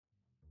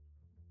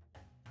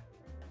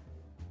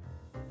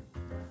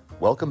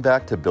Welcome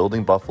back to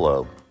Building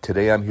Buffalo.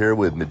 Today I'm here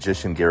with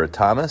magician Garrett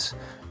Thomas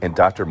and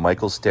Dr.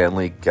 Michael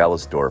Stanley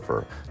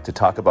Gallisdorfer to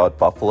talk about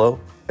Buffalo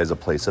as a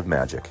place of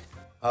magic.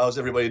 How's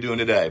everybody doing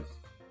today?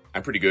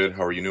 I'm pretty good.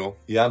 How are you, Newell?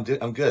 Yeah,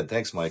 I'm good.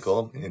 Thanks,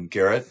 Michael. And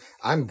Garrett?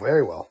 I'm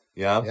very well.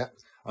 Yeah?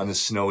 On this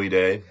snowy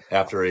day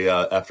after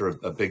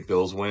a big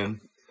Bills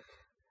win.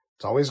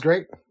 It's always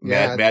great.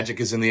 Yeah, magic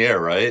is in the air,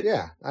 right?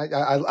 Yeah.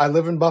 I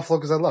live in Buffalo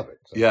because I love it.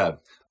 So. Yeah.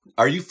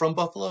 Are you from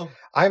Buffalo?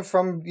 I'm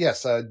from,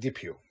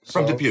 Depew.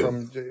 From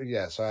Depew.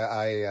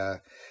 I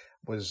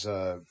was,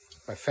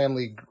 my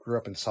family grew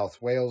up in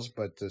South Wales,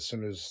 but as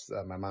soon as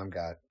my mom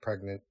got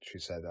pregnant, she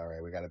said, all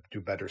right, we got to do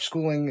better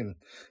schooling. And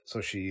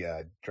so she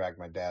dragged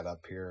my dad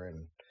up here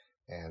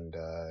and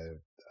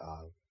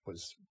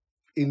was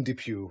in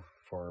Depew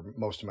for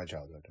most of my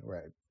childhood,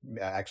 right?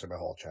 Actually, my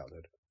whole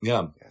childhood.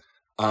 Yeah.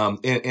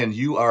 And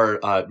you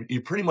are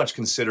you pretty much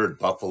considered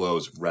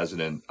Buffalo's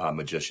resident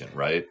magician,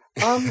 right?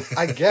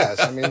 I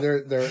guess. I mean,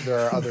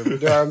 there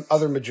are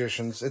other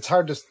magicians. It's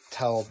hard to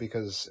tell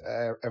because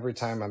every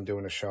time I'm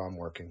doing a show, I'm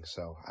working,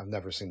 so I've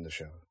never seen the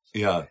show.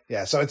 Yeah.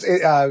 So I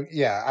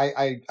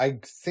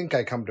think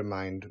I come to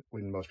mind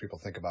when most people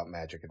think about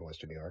magic in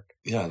Western New York.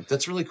 Yeah,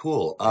 that's really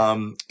cool.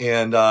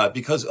 And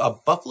because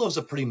Buffalo's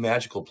a pretty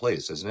magical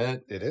place, isn't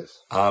it? It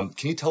is. Can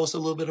you tell us a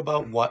little bit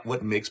about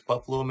what makes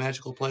Buffalo a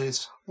magical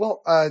place?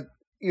 Well,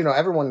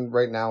 everyone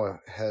right now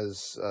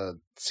has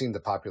seen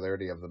the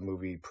popularity of the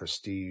movie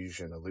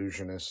Prestige and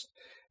Illusionist,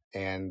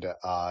 and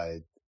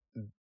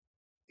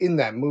in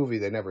that movie,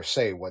 they never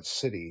say what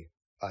city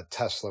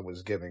Tesla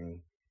was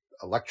giving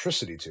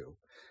electricity to,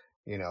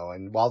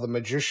 and while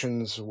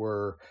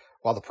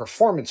the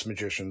performance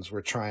magicians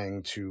were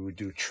trying to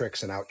do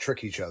tricks and out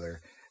trick each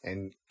other,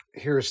 and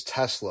here's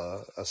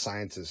Tesla, a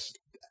scientist,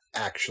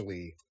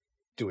 actually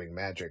doing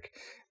magic.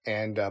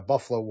 And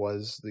Buffalo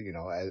was,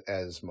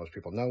 as most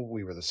people know,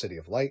 we were the city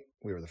of light.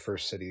 We were the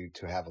first city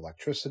to have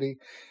electricity,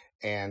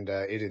 and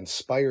it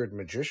inspired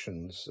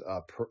magicians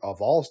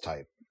of all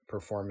type,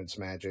 performance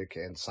magic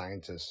and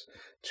scientists,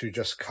 to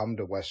just come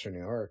to Western New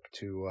York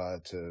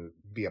to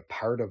be a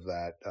part of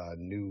that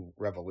new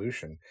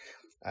revolution.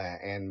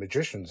 And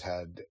magicians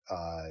had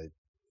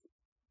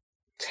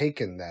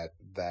taken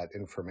that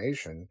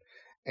information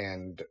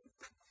and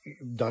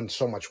done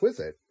so much with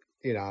it.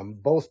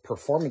 Both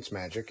performance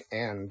magic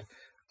and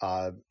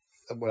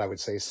what I would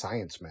say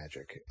science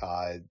magic.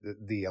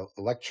 The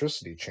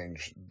electricity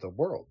changed the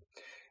world.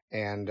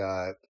 And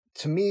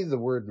to me, the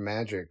word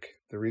magic,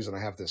 the reason I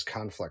have this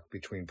conflict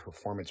between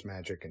performance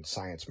magic and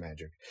science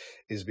magic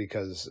is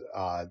because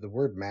the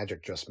word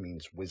magic just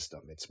means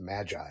wisdom. It's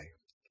magi,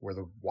 where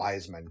the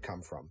wise men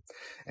come from.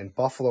 And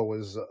Buffalo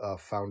was a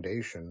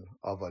foundation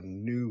of a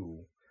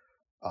new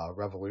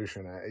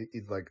revolution.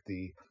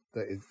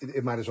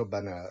 It might as well have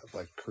been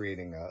like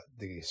creating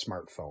the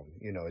smartphone.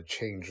 It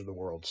changed the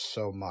world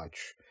so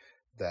much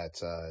that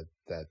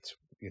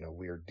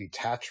we're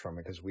detached from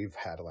it because we've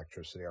had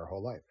electricity our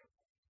whole life.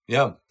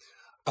 Yeah.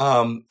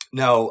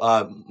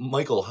 Now,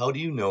 Michael, how do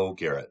you know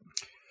Garrett?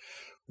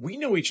 We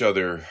know each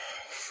other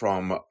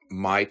from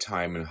my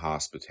time in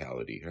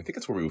hospitality. I think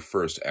that's where we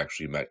first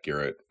actually met,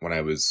 Garrett, when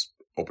I was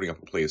opening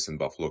up a place in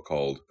Buffalo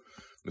called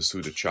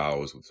Masuda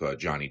Chow's with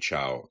Johnny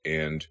Chow.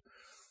 And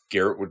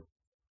Garrett would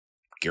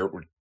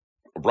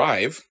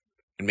arrive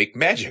and make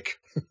magic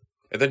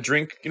and then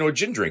drink, a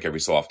gin drink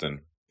every so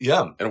often.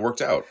 Yeah. And it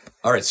worked out.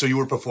 All right. So you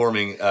were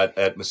performing at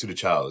Masuda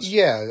Chow's.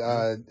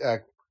 Yeah.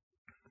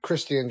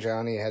 Christy and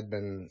Johnny had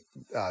been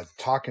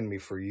talking to me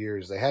for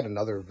years. They had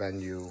another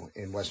venue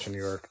in Western New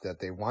York that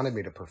they wanted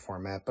me to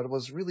perform at, but it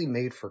was really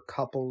made for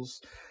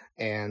couples.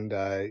 And,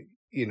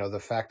 the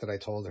fact that I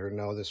told her,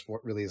 no, this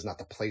really is not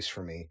the place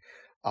for me.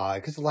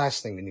 Because the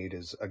last thing we need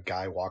is a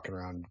guy walking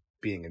around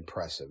being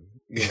impressive.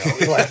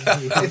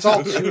 It's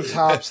all two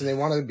tops and they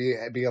want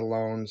to be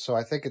alone. So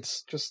I think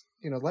it's just,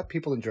 let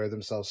people enjoy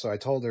themselves. So I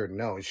told her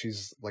no,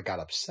 she's got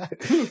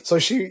upset. So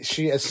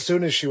she, as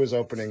soon as she was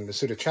opening the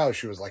Masuda Chow,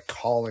 she was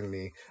calling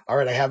me, all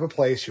right, I have a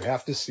place, you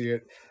have to see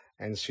it.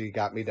 And she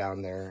got me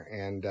down there.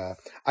 And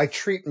I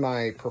treat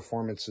my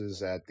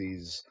performances at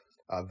these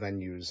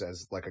venues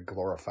as like a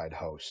glorified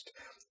host.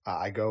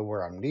 I go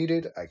where I'm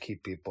needed. I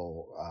keep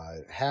people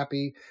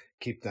happy,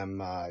 keep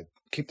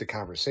the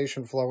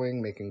conversation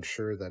flowing, making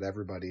sure that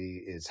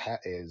everybody is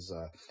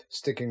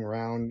sticking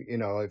around.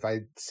 If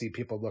I see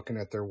people looking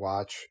at their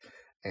watch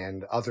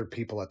and other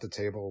people at the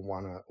table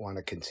want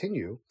to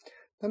continue,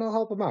 then I'll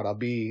help them out. I'll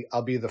be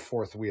the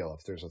fourth wheel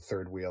if there's a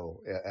third wheel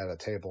at a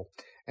table,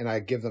 and I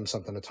give them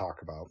something to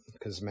talk about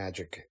because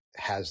magic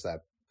has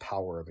that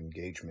power of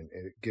engagement.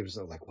 It gives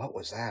them what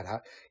was that?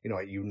 How,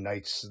 it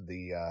unites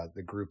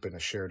the group in a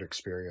shared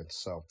experience.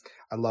 So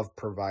I love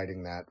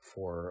providing that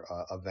for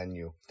a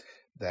venue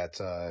that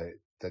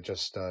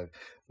just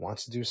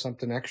wants to do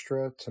something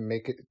extra to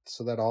make it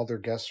so that all their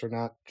guests are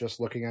not just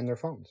looking on their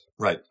phones.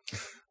 Right.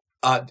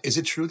 Is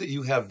it true that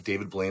you have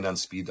David Blaine on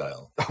speed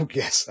dial? Oh,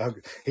 yes.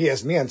 He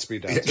has me on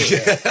speed dial, too.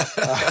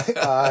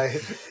 Yeah.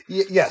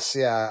 Yes.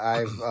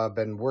 Yeah. I've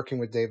been working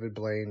with David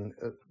Blaine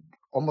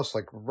almost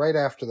like right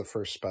after the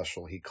first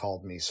special, he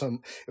called me.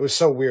 It was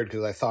so weird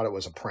because I thought it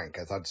was a prank.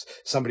 I thought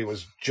somebody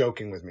was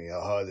joking with me.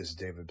 Oh, this is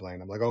David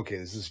Blaine. I'm like, okay,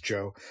 this is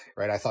Joe,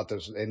 right? I thought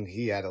this, and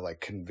he had to like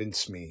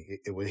convince me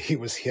he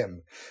was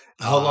him.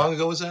 How long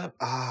ago was that?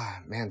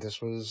 Man,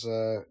 this was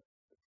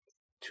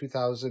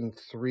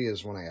 2003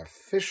 is when I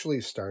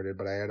officially started,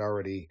 but I had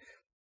already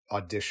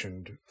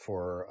auditioned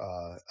for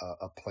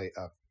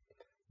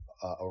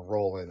a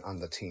role on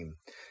the team.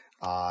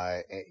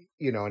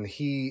 And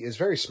he is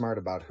very smart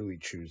about who he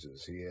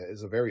chooses. He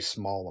is a very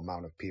small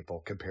amount of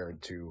people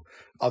compared to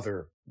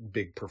other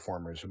big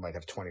performers who might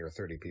have 20 or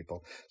 30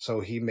 people.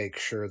 So he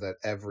makes sure that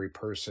every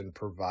person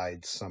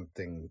provides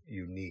something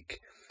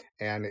unique.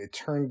 And it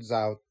turns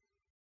out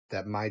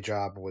that my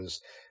job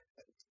was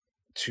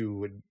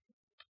to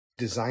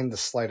design the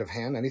sleight of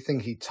hand.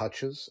 Anything he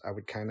touches, I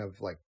would kind of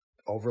like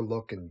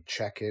overlook and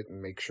check it and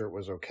make sure it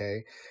was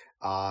okay.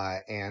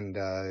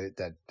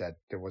 That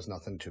there was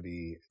nothing to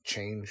be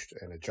changed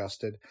and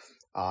adjusted,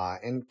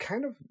 and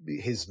kind of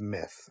his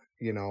myth.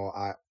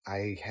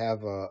 I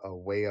have a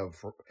way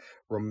of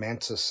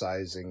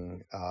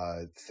romanticizing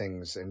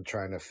things and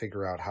trying to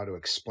figure out how to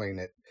explain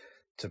it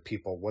to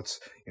people. What's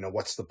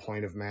the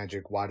point of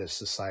magic? Why does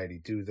society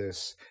do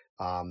this?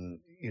 From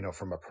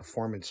a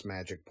performance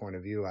magic point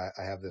of view, I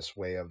have this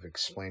way of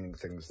explaining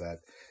things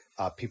that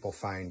people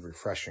find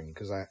refreshing,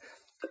 because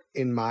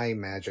in my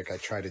magic, I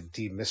try to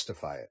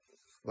demystify it.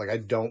 Like, I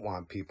don't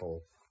want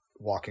people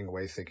walking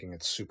away thinking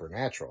it's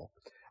supernatural.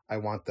 I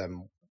want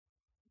them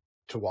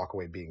to walk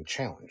away being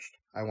challenged.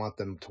 I want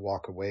them to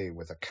walk away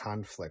with a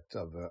conflict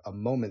of a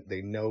moment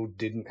they know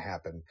didn't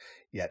happen,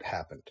 yet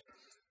happened.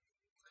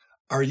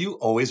 Are you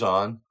always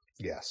on?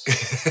 Yes.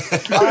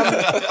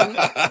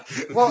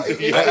 Well,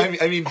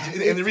 I mean,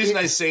 and the reason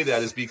I say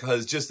that is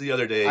because just the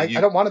other day, I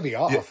don't want to be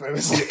off. Yeah. It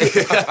was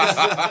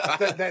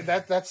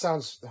that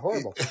sounds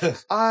horrible.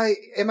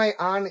 Am I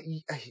on?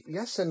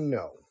 Yes and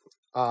no.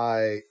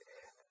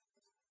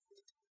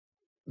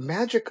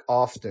 Magic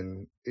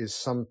often is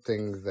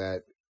something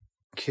that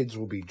kids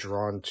will be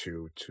drawn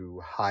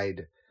to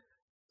hide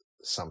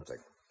something.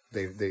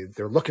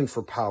 They're looking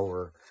for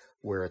power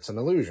where it's an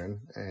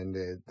illusion, and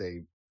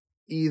they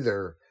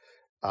either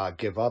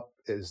give up,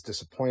 is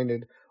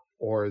disappointed,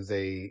 or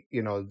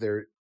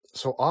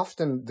so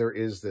often there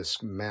is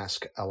this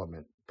mask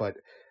element. But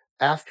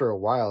after a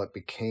while, it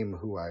became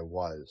who I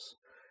was.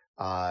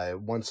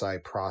 Once I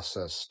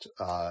processed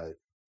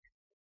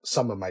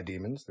some of my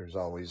demons, there's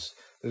always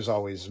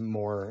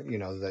more,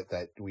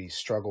 that we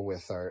struggle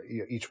with.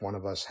 Each one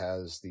of us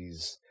has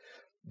these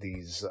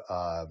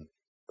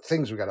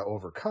things we got to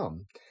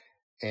overcome,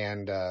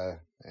 and as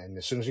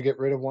soon as you get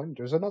rid of one,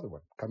 there's another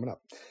one coming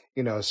up.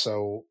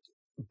 So.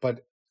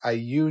 But I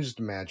used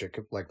magic,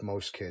 like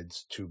most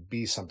kids, to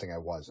be something I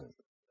wasn't.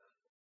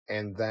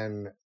 And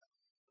then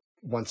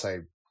once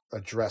I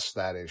addressed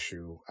that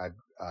issue,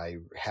 I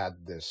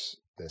had this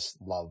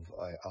love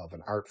of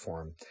an art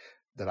form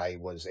that I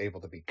was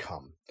able to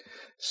become.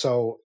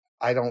 So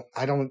I not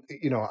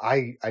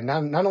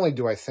only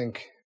do I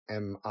think,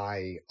 am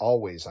I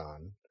always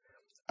on,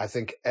 I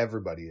think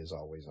everybody is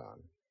always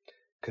on.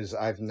 Because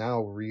I've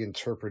now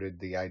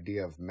reinterpreted the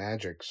idea of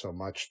magic so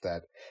much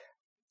that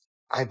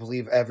I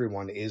believe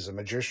everyone is a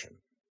magician.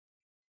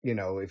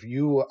 If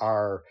you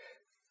are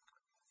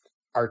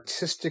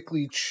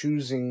artistically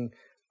choosing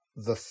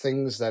the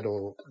things that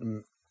will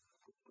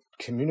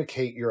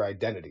communicate your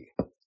identity,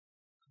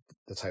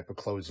 the type of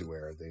clothes you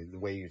wear, the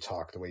way you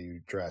talk, the way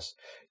you dress,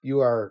 you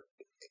are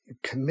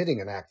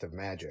committing an act of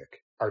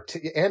magic.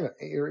 And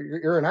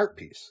you're an art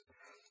piece.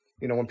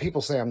 When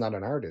people say I'm not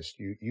an artist,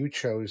 you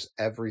chose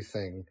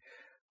everything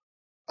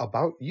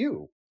about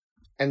you.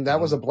 And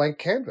that was a blank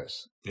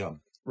canvas. Yeah.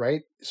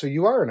 Right? So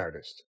you are an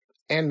artist.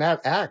 And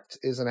that act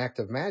is an act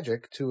of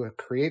magic to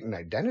create an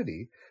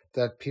identity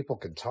that people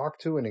can talk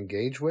to and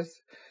engage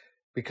with.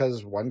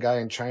 Because one guy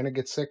in China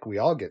gets sick, we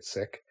all get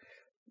sick.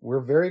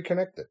 We're very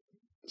connected.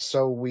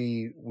 So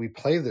we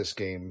play this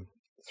game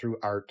through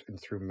art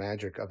and through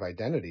magic of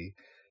identity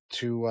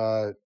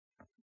to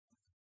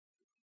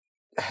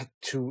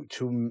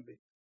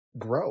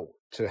grow,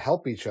 to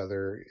help each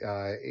other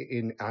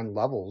on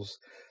levels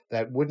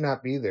that would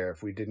not be there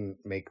if we didn't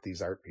make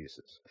these art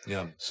pieces.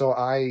 Yeah. So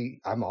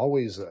I'm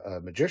always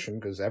a magician,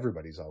 because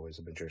everybody's always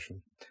a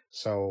magician.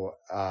 So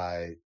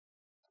I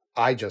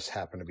just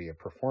happen to be a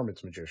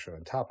performance magician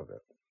on top of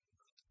it.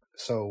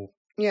 So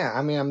yeah,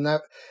 I mean,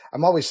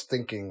 I'm always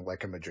thinking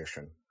like a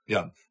magician.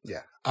 Yeah.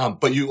 Yeah.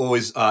 But you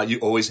always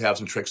have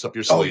some tricks up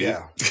your sleeve. Oh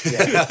yeah.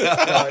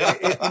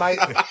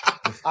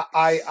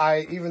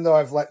 I even though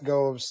I've let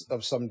go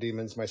of some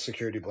demons, my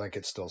security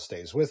blanket still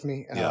stays with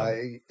me.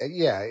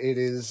 It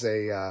is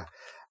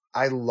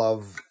I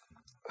love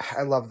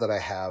that I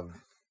have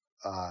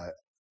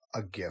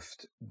a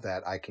gift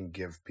that I can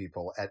give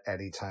people at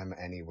any time,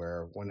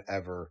 anywhere,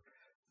 whenever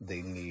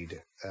they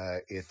need.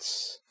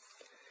 It's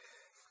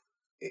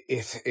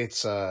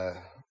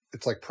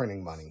like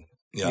printing money.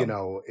 Yeah.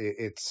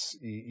 It's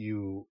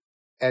you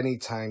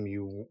anytime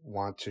you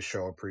want to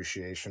show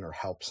appreciation or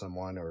help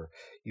someone, or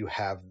you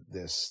have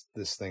this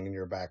thing in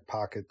your back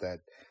pocket that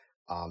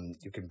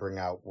you can bring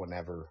out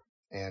whenever.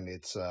 And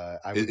it's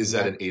Is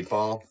that an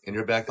 8-ball in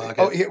your back pocket?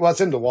 Oh, well,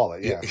 it's in the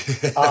wallet, yeah.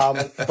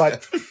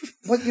 But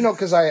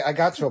because I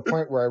got to a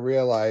point where I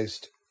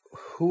realized,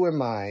 who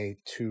am I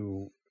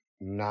to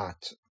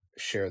not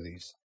share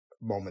these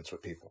moments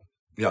with people?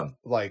 Yeah.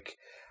 Like,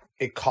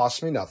 it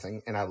costs me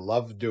nothing, and I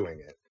love doing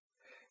it,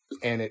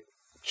 and it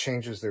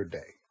changes their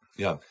day.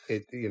 Yeah.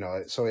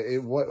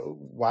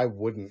 Why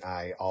wouldn't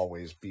I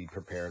always be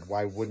prepared?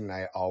 Why wouldn't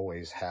I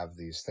always have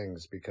these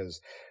things? Because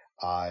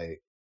I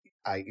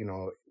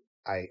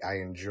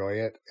enjoy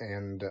it,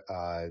 and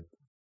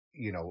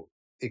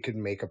it could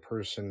make a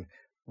person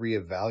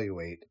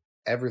reevaluate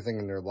everything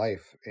in their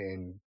life,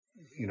 and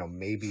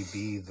maybe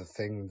be the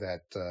thing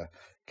that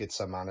gets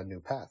them on a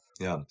new path.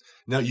 Yeah.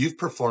 Now, you've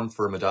performed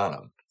for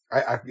Madonna.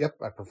 I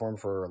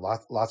performed for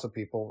lots of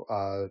people.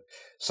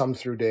 Some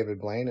through David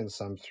Blaine, and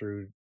some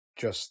through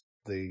just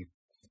the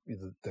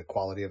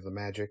quality of the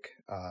magic.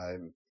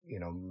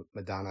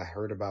 Madonna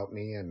heard about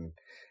me and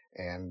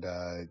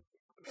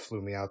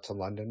flew me out to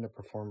London to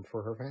perform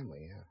for her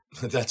family. Yeah,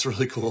 that's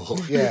really cool.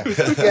 Yeah,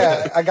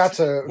 yeah. I got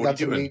to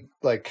meet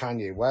like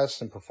Kanye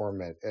West and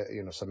perform at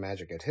some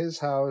magic at his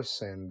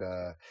house, and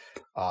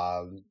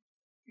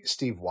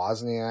Steve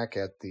Wozniak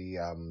at the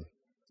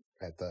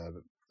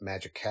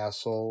Magic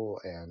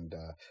Castle, and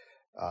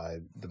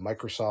the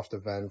Microsoft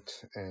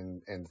event,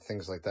 and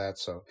things like that.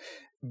 So,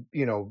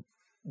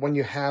 when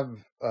you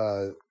have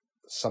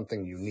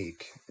something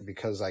unique,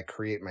 because I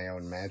create my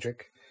own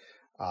magic.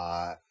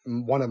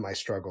 One of my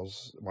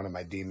struggles, one of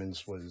my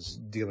demons, was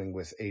dealing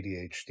with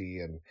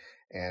ADHD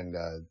and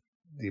the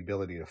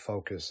ability to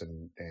focus,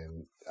 and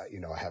I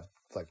have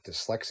like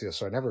dyslexia,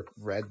 so I never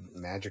read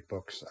magic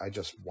books. I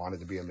just wanted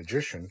to be a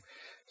magician,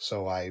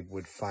 so I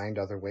would find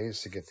other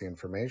ways to get the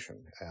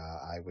information.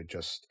 I would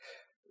just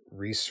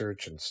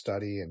research and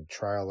study and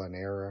trial and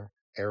error,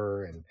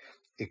 and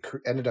it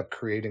ended up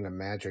creating a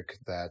magic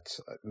that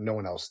no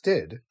one else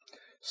did.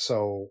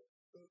 So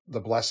the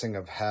blessing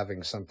of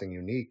having something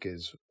unique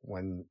is,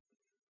 when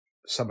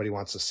somebody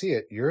wants to see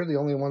it, you're the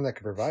only one that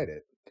can provide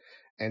it.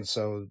 And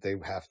so they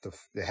have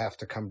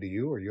to come to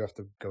you, or you have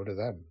to go to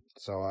them.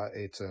 So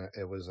it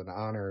was an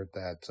honor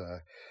that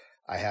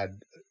I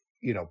had,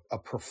 a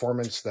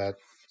performance that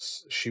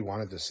she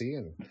wanted to see,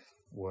 and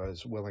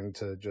was willing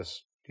to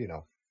just,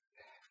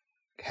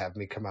 have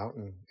me come out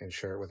and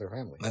share it with her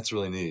family. That's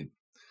really neat.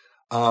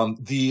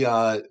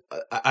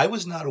 I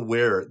was not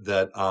aware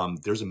that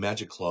there's a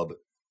magic club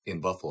in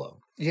Buffalo.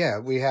 Yeah,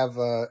 we have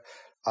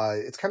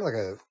it's kind of like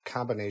a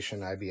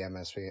combination IBM,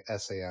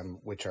 SAM,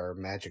 which are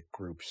magic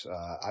groups.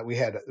 We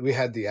had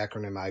the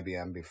acronym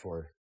IBM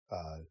before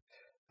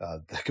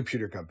the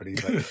computer company,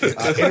 but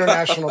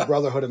International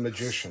Brotherhood of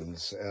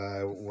Magicians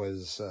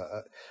was,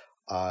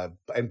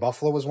 and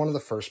Buffalo was one of the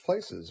first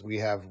places. We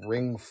have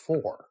Ring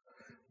 4,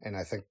 and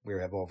I think we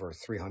have over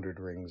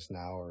 300 rings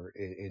now, or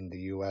in the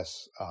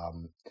U.S.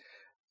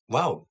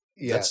 Wow.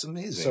 Yeah, that's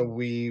amazing. So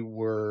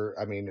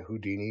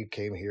Houdini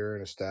came here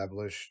and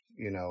established,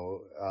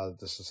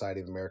 the Society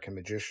of American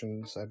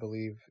Magicians. I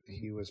believe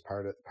he was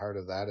part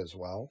of that as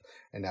well,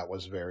 and that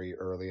was very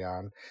early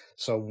on.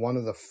 So one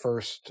of the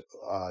first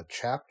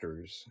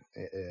chapters,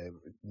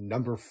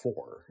 number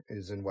 4,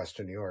 is in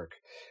Western New York,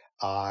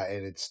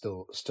 and it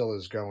still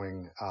is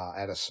going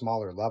at a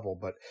smaller level,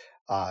 but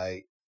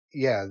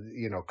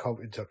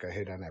COVID took a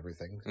hit on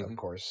everything, of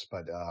course,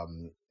 but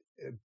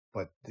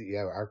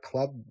our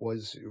club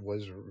was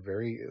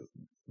very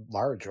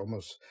large,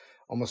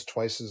 almost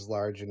twice as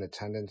large in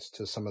attendance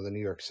to some of the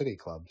New York City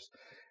clubs,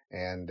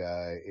 and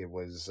it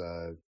was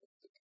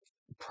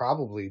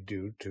probably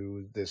due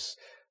to this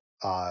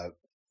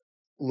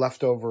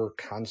leftover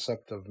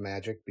concept of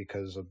magic,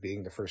 because of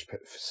being the first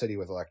city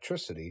with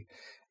electricity,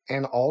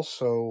 and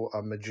also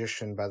a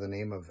magician by the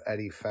name of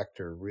Eddie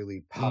Fechter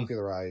really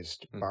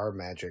popularized bar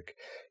magic.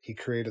 He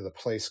created a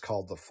place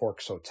called the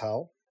Forks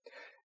Hotel,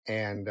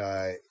 and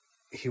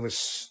he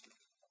was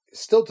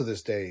still to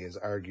this day is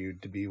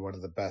argued to be one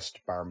of the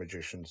best bar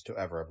magicians to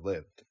ever have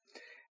lived,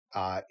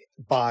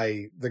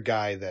 by the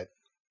guy that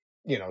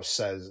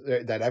says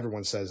that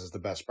everyone says is the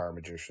best bar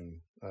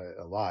magician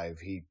alive.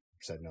 He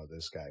said, no,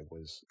 this guy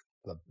was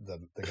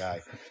the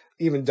guy.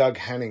 Even Doug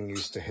Henning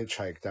used to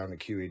hitchhike down to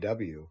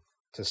QEW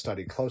to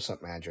study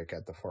close-up magic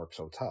at the Forks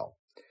Hotel,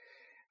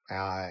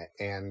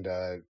 and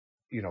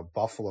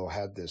Buffalo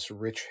had this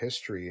rich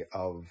history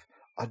of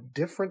a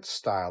different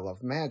style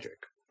of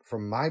magic.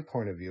 From my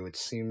point of view, it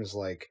seems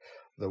like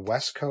the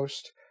West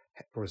Coast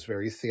was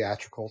very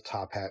theatrical,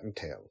 top hat and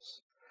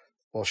tails.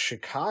 Well,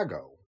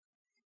 Chicago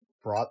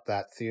brought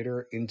that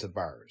theater into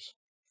bars.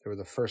 They were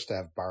the first to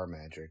have bar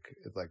magic,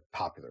 like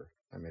popular.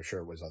 I'm sure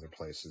it was other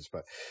places,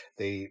 but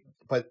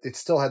it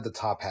still had the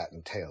top hat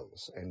and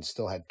tails, and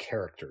still had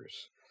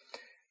characters.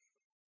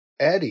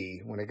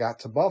 Eddie, when it got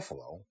to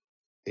Buffalo,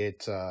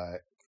 it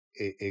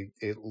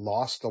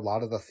lost a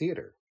lot of the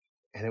theater,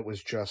 and it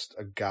was just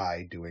a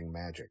guy doing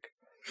magic.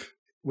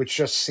 which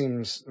just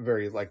seems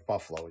very like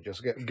Buffalo.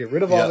 Just get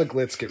rid of all the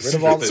glitz, get rid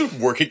of all the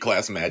working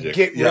class magic.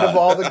 Get rid of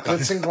all the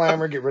glitz and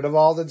glamour. Get rid of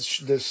all the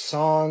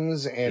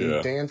songs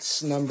and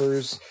dance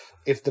numbers.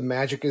 If the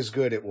magic is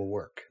good, it will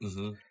work.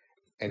 Mm-hmm.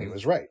 And he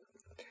was right.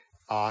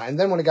 And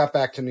then when it got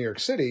back to New York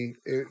City,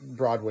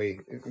 Broadway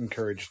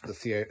encouraged the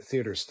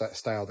theater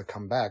style to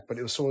come back. But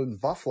it was so when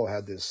Buffalo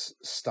had this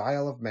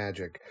style of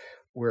magic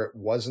where it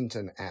wasn't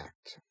an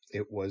act.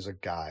 It was a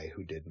guy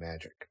who did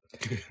magic.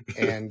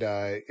 And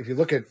if you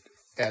look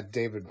at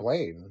David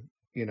Blaine,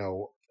 you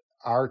know,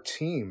 our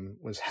team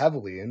was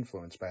heavily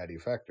influenced by Eddie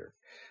Fector.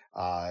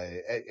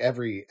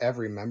 Every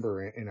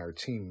member in our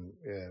team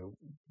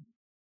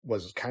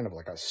was kind of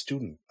like a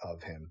student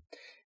of him.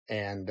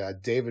 And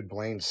David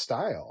Blaine's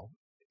style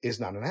is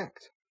not an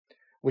act,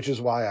 which is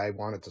why I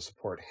wanted to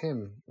support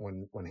him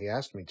when he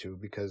asked me to,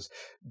 because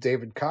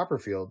David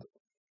Copperfield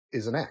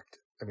is an act.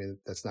 I mean,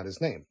 that's not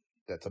his name.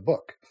 That's a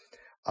book.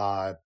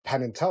 Penn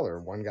and Teller,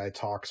 one guy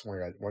talks,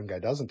 one guy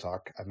doesn't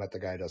talk. I met the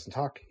guy who doesn't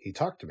talk. He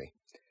talked to me.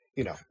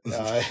 You know,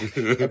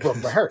 it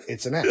broke my heart.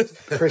 It's an act.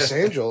 Chris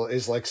Angel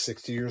is like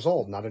 60 years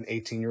old, not an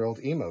 18-year-old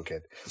emo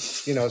kid.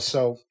 You know,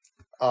 so,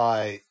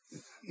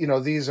 you know,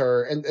 these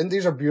are, and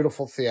these are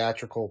beautiful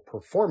theatrical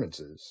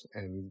performances,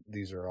 and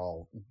these are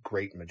all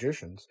great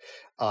magicians,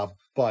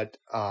 but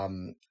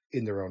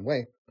in their own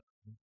way.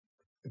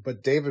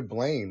 But David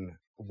Blaine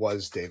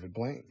was David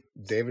Blaine.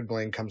 David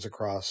Blaine comes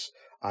across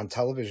on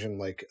television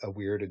like a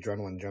weird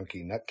adrenaline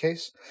junkie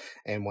nutcase,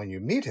 and when you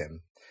meet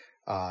him,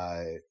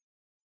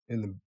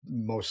 in the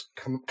most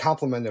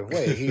complimentive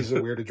way, he's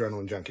a weird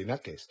adrenaline junkie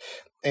nutcase,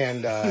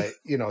 and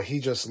you know, he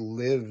just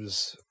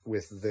lives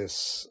with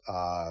this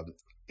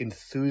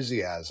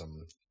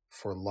enthusiasm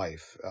for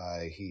life.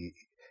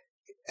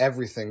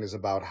 Everything is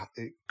about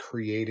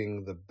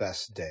creating the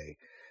best day.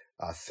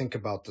 Think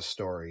about the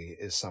story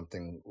is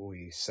something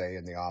we say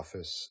in the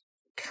office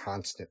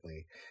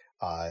constantly.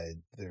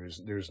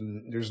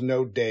 There's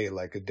no day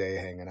like a day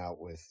hanging out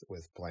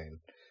with Blaine,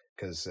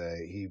 because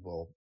he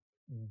will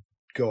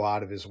go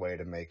out of his way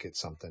to make it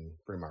something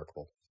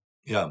remarkable.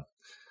 Yeah.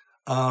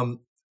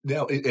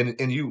 Now,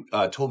 and you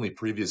told me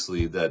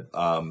previously that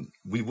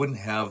we wouldn't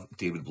have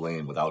David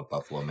Blaine without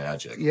Buffalo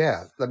Magic.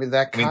 Yeah, I mean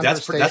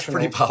that's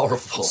pretty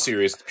powerful.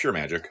 Serious, pure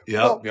magic.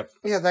 Yeah, well, yep.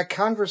 Yeah, that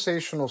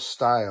conversational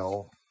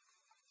style.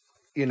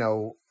 You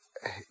know,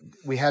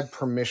 we had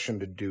permission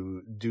to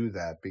do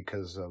that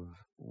because of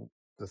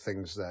the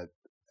things that,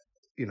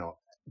 you know,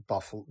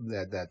 Buffalo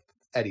that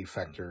Eddie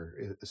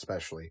Fector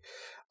especially,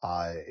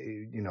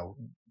 you know,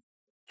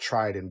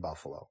 tried in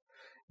Buffalo.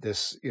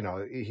 This, you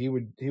know, he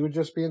would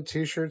just be in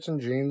t-shirts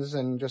and jeans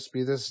and just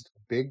be this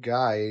big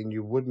guy, and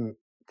you wouldn't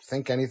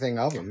think anything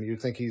of him.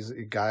 You'd think he's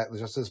a guy,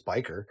 just this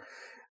biker,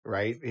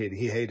 right?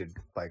 He hated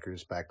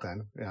bikers back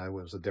then. It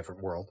was a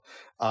different world.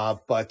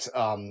 But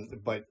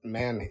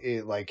man,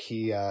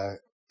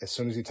 as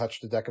soon as he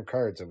touched the deck of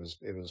cards, it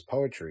was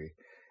poetry,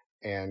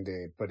 and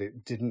but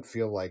it didn't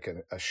feel like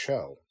a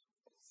show.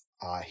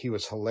 He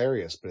was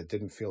hilarious, but it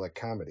didn't feel like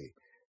comedy.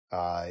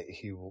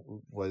 It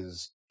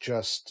was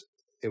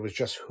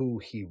just who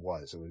he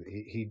was.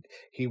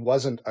 He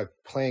wasn't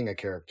playing a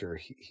character.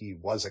 He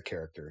was a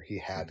character. He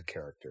had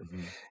character,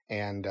 mm-hmm.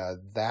 And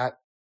that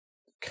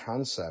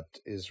concept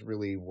is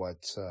really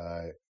what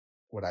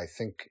I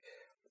think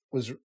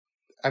was.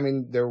 I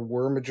mean, there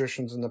were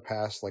magicians in the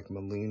past like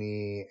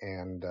Mellini,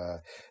 and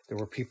there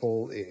were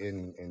people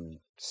in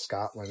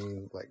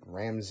Scotland like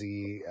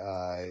Ramsey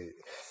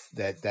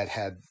that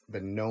had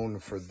been known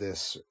for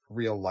this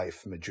real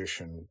life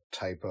magician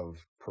type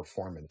of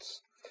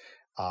performance.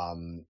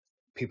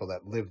 People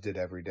that lived it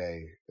every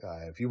day.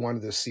 If you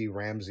wanted to see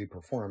Ramsey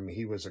perform,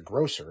 he was a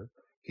grocer.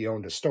 He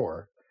owned a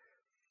store.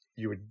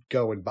 You would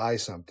go and buy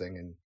something,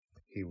 and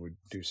he would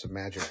do some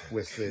magic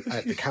with it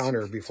at the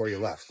counter before you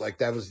left. Like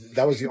that was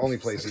the only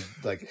place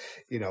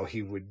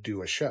he would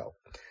do a show.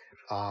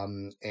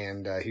 And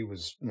he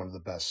was one of the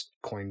best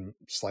coin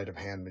sleight of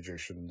hand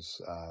magicians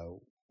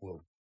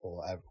we'll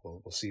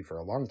see for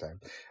a long time.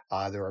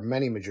 There are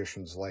many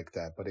magicians like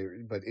that,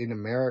 but in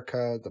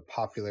America, the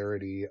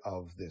popularity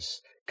of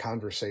this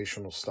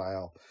conversational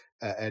style,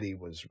 Eddie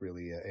was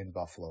really in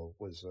Buffalo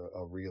was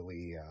a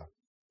really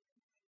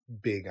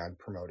big on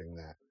promoting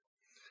that.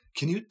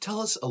 Can you tell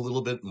us a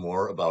little bit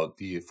more about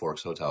the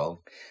Forks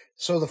Hotel?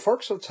 So the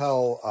Forks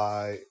Hotel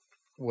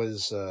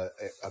was a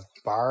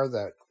bar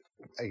that,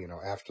 you know,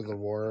 after the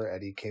war,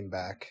 Eddie came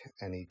back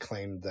and he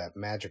claimed that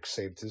magic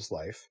saved his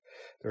life.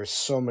 There are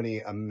so many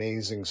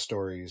amazing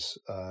stories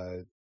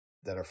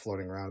that are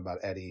floating around about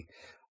Eddie.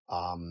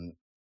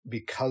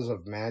 Because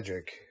of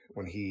magic,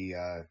 when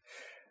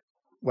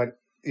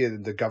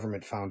the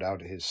government found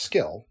out his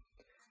skill,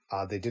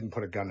 they didn't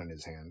put a gun in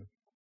his hand.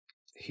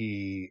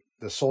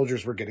 The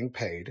soldiers were getting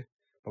paid,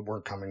 but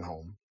weren't coming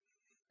home.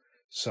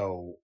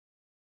 So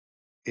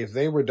if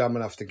they were dumb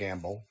enough to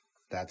gamble,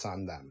 that's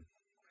on them.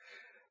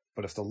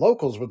 But if the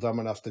locals were dumb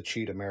enough to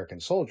cheat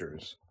American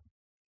soldiers,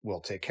 we'll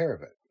take care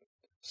of it.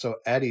 So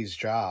Eddie's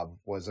job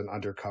was an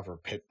undercover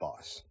pit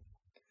boss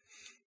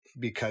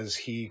because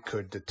he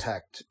could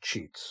detect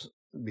cheats.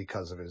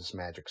 because of his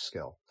magic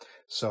skill.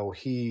 So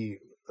a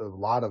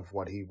lot of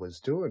what he was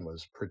doing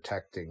was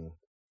protecting,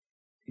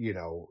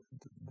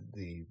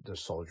 the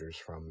soldiers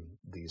from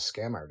these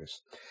scam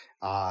artists.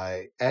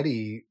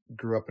 Eddie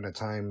grew up in a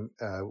time,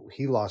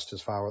 he lost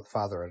his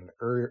father at an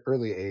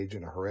early age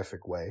in a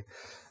horrific way.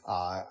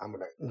 I'm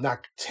going to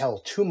not tell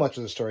too much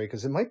of the story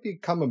because it might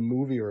become a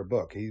movie or a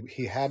book.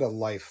 He had a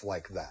life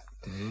like that.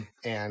 Mm-hmm.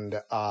 And,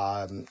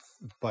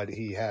 but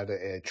he had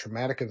a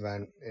traumatic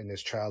event in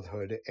his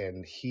childhood,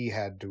 and he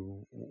had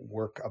to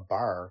work a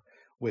bar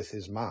with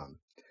his mom.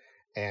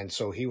 And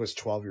so he was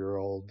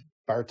 12-year-old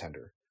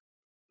bartender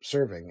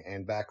serving.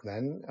 And back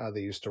then they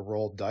used to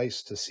roll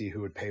dice to see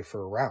who would pay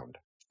for a round.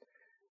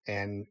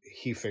 And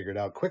he figured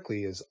out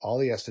quickly is all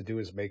he has to do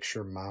is make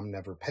sure mom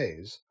never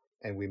pays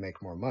and we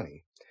make more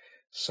money.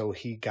 So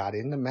he got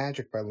into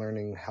magic by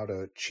learning how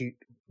to cheat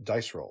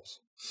dice rolls.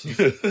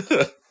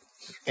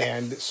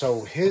 And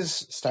so his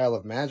style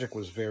of magic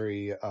was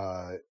very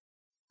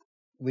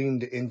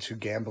leaned into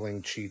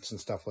gambling cheats and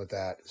stuff like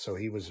that. So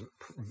he was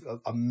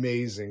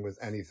amazing with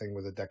anything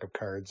with a deck of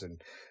cards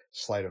and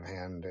sleight of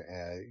hand,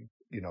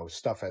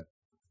 stuff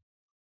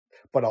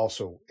but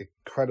also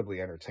incredibly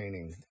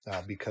entertaining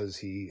because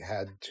he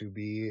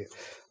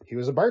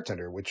was a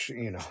bartender, which,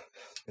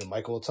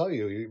 Michael will tell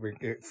you,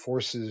 it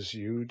forces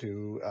you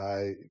to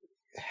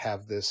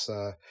have this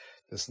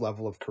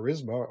level of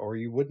charisma or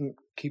you wouldn't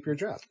keep your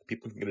job.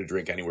 People can get a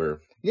drink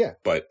anywhere. Yeah.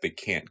 But they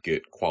can't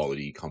get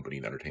quality company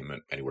and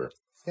entertainment anywhere.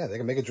 Yeah, they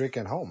can make a drink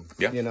at home.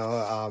 Yeah.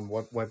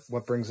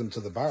 What brings them to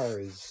the bar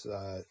is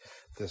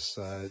this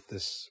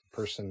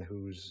person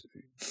who's,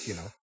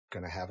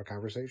 going to have a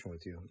conversation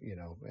with you,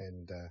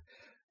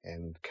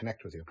 and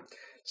connect with you.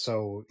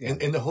 So,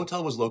 And the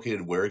hotel was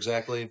located where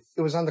exactly?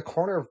 It was on the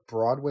corner of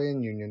Broadway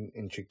and Union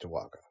in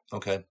Cheektowaga.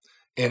 Okay.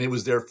 And it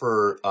was there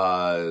for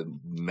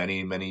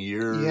many, many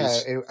years?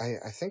 Yeah,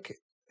 I think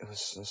it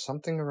was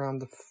something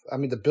around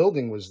the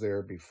building was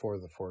there before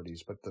the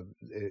 40s, but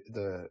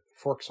the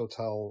Forks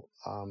Hotel,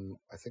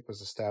 I think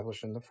was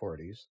established in the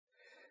 40s.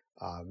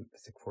 I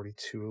think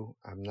 42.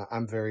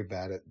 I'm very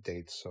bad at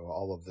dates, so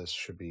all of this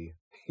should be,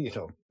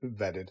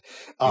 vetted.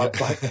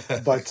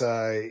 But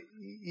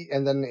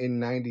and then in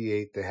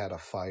 98 they had a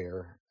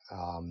fire,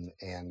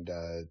 and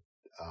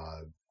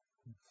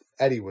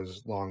Eddie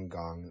was long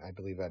gone. I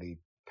believe Eddie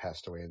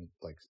passed away in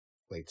like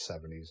late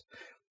 70s.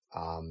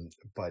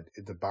 But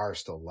the bar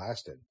still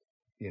lasted,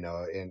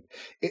 and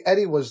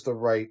Eddie was the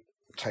right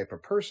type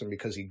of person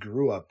because he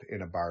grew up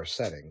in a bar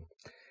setting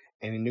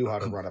and he knew how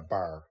to run a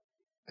bar,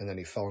 and then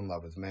he fell in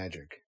love with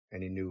magic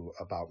and he knew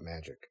about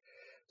magic.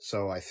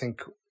 So I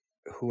think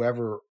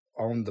whoever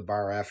owned the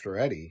bar after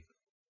Eddie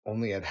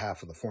only had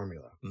half of the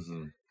formula.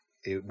 Mm-hmm.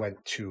 It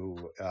went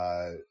to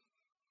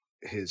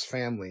his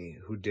family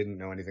who didn't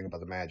know anything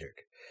about the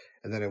magic.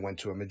 And then it went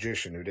to a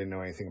magician who didn't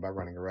know anything about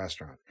running a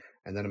restaurant.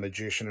 And then a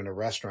magician and a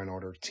restaurant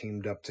owner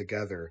teamed up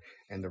together,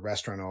 and the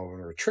restaurant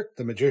owner tricked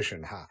the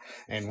magician,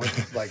 and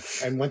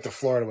went to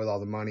Florida with all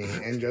the money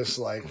and just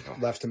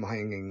left him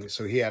hanging.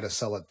 So he had to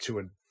sell it to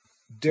a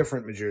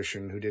different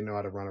magician who didn't know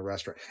how to run a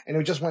restaurant. And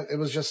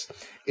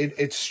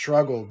it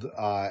struggled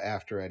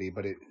after Eddie,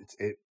 but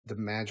the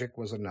magic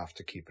was enough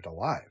to keep it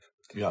alive.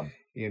 Yeah.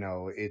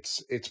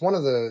 It's one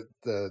of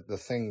the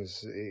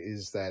things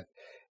is that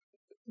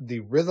the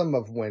rhythm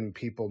of when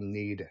people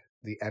need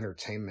the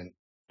entertainment,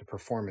 the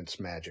performance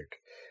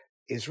magic,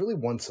 is really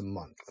once a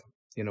month.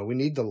 We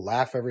need to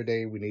laugh every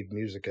day. We need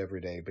music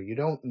every day, but you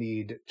don't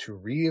need to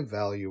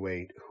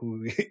reevaluate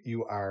who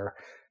you are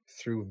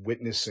through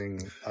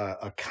witnessing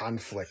a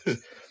conflict.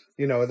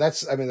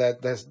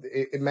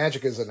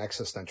 Magic is an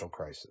existential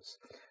crisis.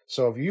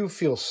 So if you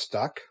feel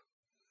stuck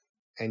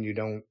and you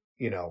don't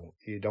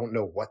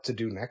know what to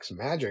do next,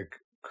 magic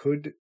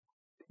could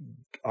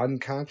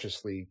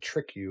unconsciously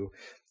trick you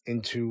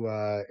into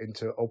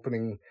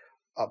opening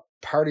a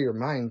part of your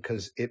mind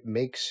because it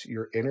makes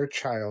your inner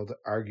child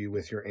argue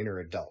with your inner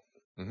adult.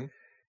 Mm-hmm.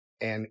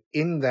 And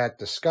in that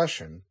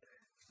discussion,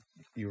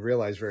 you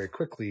realize very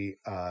quickly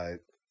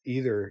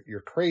either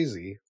you're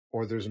crazy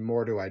or there's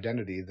more to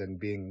identity than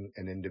being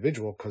an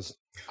individual, because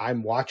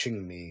I'm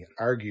watching me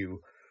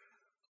argue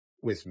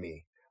with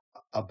me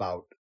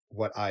about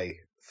what I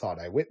thought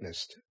I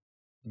witnessed.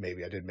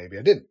 Maybe I did, maybe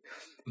I didn't.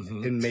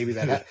 Mm-hmm. And maybe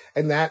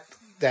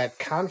that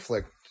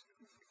conflict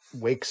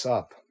wakes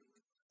up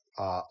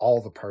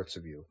all the parts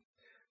of you,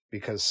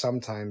 because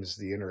sometimes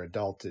the inner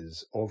adult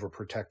is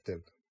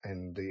overprotective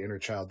and the inner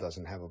child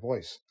doesn't have a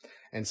voice.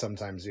 And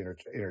sometimes the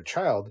inner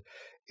child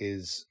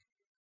is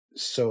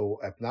so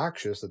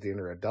obnoxious that the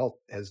inner adult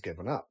has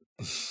given up.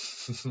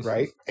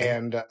 Right.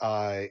 And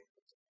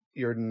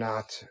you're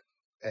not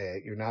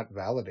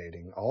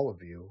validating all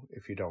of you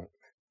if you don't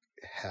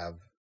have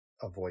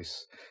a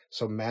voice.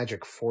 So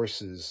magic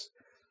forces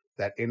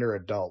that inner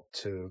adult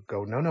to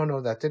go,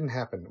 no, that didn't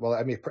happen. Well,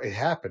 I mean, it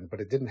happened, but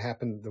it didn't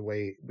happen the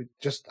way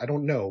I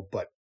don't know,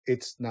 but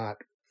it's not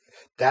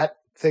that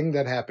thing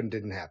that happened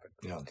didn't happen.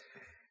 Yeah.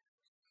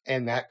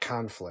 And that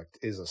conflict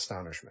is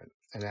astonishment.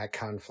 And that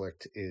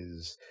conflict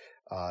is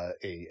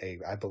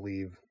I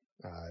believe,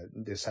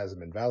 This hasn't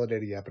been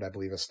validated yet, but I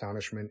believe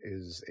astonishment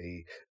is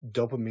a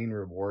dopamine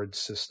reward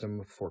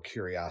system for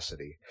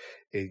curiosity.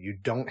 You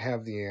don't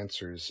have the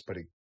answers, but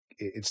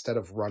instead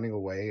of running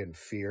away in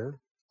fear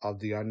of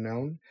the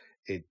unknown,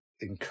 it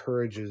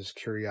encourages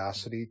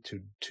curiosity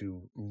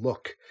to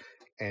look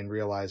and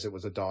realize it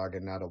was a dog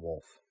and not a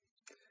wolf,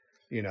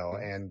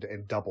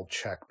 and double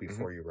check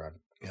before you run.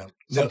 Yeah.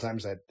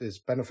 Sometimes that is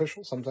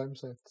beneficial.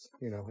 Sometimes that's,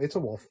 it's a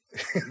wolf.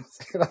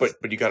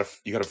 But you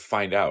gotta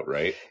find out,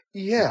 right?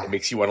 Yeah. It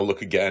makes you want to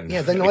look again.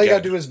 Yeah. Then all you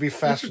gotta do is be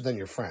faster than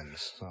your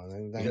friends. So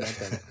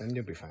then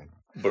you'll be fine.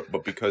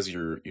 But because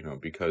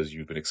because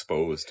you've been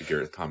exposed to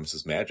Garrett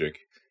Thomas's magic,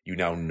 you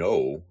now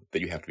know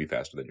that you have to be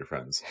faster than your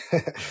friends.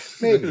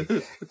 Maybe.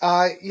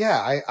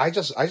 I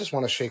just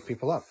want to shake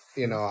people up.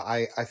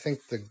 I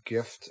think the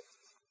gift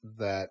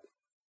that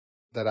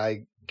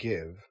I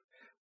give,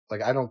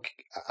 like, I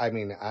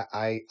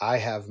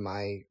have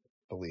my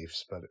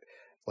beliefs, but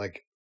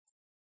like,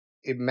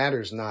 it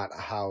matters not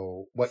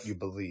what you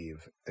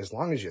believe, as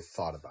long as you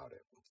thought about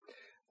it.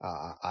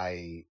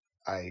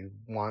 I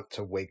want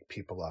to wake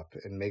people up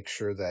and make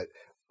sure that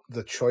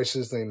the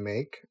choices they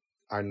make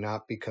are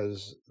not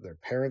because their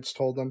parents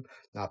told them,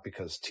 not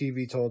because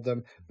TV told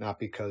them, not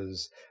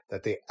because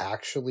that they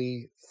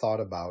actually thought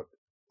about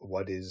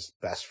what is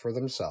best for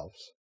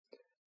themselves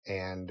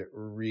and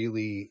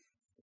really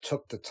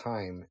took the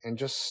time and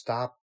just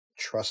stop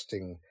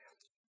trusting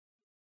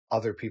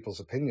other people's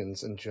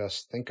opinions and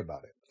just think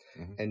about it.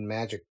 Mm-hmm. And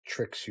magic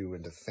tricks you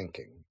into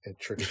thinking. It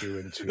tricks you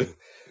into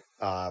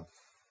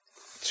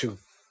to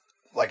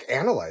like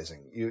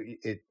analyzing.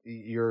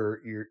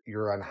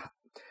 You're on.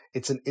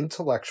 It's an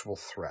intellectual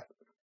threat.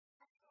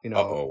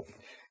 Uh-oh.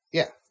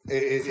 Yeah.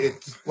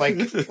 It's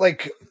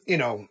like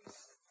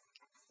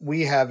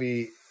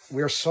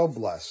we're so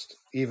blessed,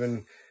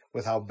 even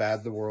with how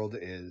bad the world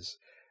is.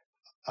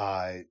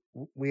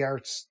 We are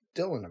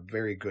still in a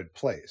very good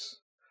place.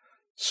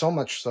 So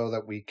much so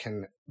that we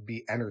can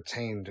be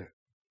entertained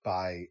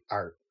by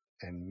art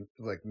and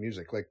like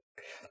music. Like,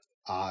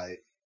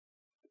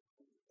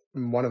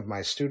 one of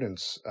my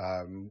students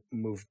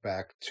moved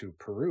back to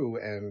Peru,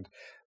 and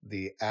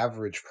the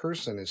average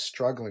person is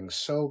struggling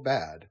so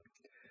bad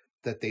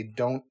that they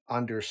don't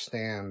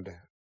understand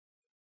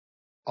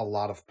a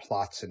lot of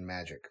plots in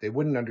magic. They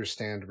wouldn't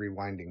understand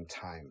rewinding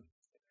time.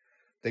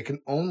 They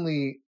can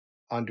only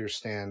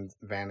understand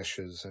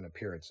vanishes and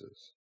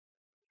appearances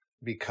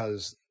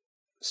because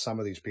some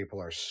of these people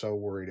are so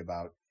worried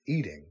about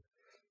eating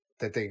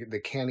that they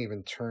can't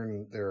even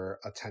turn their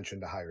attention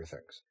to higher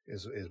things,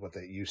 is what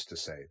they used to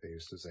say. They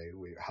used to say,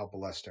 how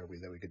blessed are we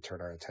that we could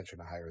turn our attention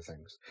to higher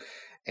things.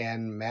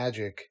 And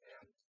magic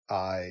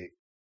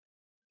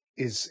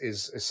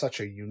is such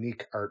a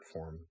unique art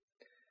form.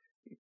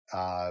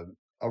 A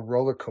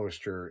roller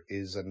coaster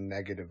is a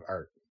negative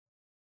art.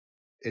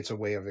 It's a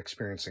way of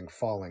experiencing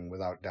falling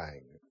without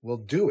dying. We'll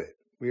do it.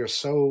 We are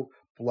so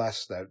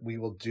blessed that we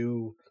will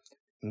do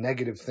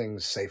negative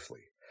things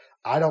safely.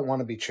 I don't want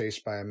to be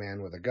chased by a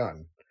man with a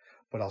gun,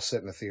 but I'll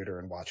sit in a theater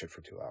and watch it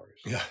for 2 hours.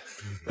 Yeah.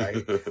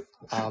 Right?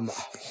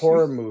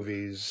 Horror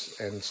movies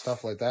and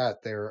stuff like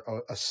that, they're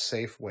a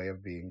safe way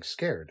of being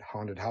scared.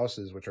 Haunted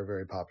houses, which are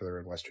very popular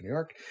in Western New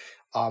York,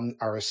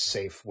 are a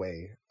safe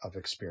way of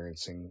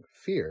experiencing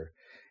fear.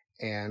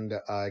 And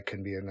it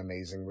can be an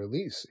amazing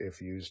release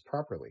if used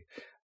properly.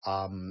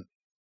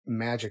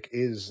 Magic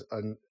is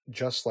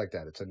just like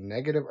that. It's a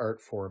negative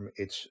art form.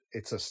 It's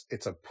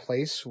a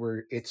place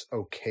where it's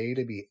okay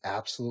to be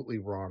absolutely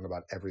wrong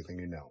about everything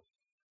you know,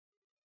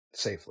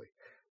 safely.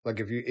 Like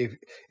if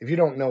you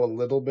don't know a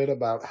little bit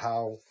about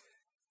how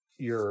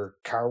your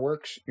car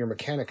works, your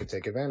mechanic could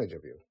take advantage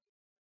of you.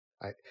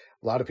 A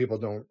lot of people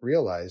don't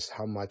realize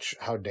how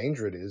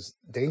dangerous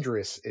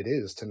it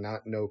is to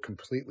not know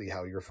completely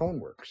how your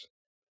phone works,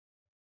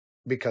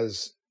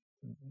 because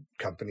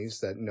companies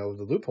that know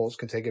the loopholes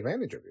can take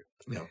advantage of you.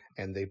 Yeah.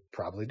 And they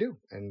probably do.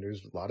 And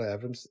there's a lot of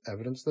evidence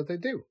that they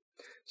do.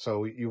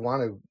 So you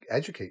want to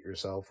educate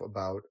yourself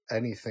about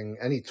any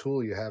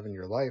tool you have in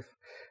your life,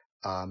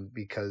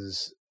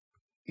 because,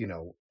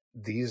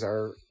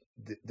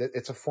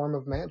 it's a form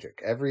of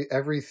magic.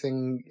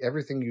 Everything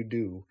you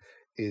do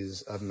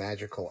is a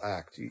magical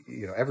act.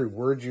 Every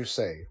word you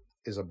say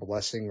is a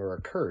blessing or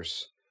a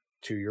curse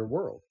to your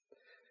world.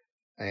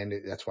 And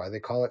that's why they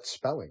call it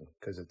spelling,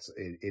 because it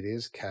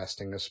is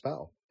casting a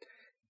spell.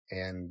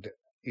 And,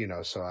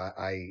 so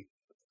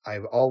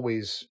I've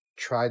always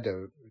tried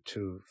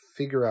to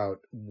figure out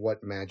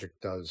what magic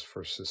does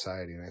for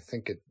society. And I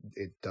think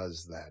it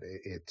does that.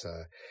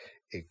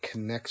 It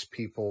connects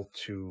people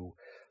to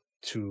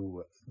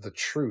the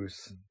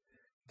truth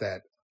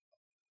that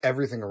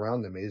everything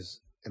around them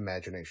is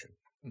imagination.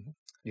 Mm-hmm.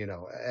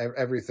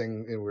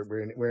 Everything,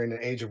 we're in an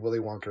age of Willy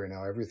Wonka right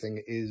now.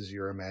 Everything is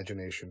your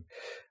imagination.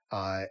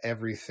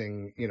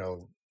 Everything,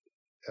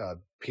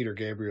 Peter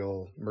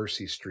Gabriel,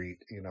 Mercy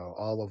Street,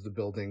 all of the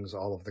buildings,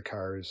 all of the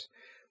cars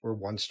were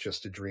once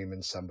just a dream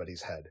in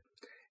somebody's head.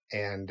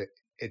 And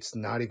it's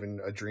not even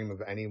a dream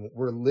of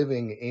we're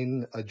living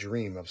in a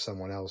dream of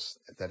someone else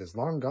that is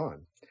long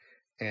gone.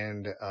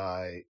 And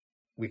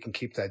we can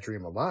keep that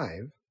dream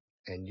alive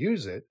and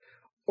use it,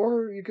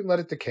 or you can let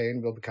it decay and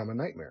it'll become a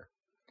nightmare.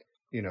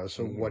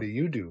 So what do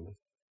you do?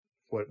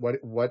 What the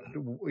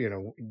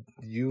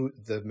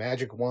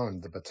magic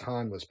wand, the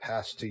baton was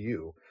passed to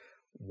you.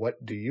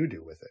 What do you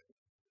do with it?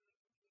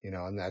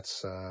 And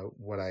that's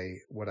what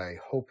I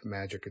hope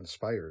magic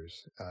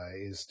inspires,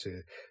 is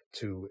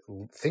to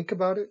think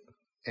about it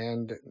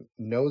and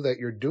know that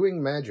you're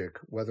doing magic,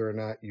 whether or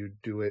not you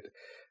do it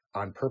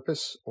on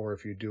purpose or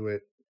if you do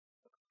it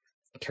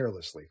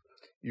carelessly.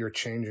 You're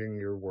changing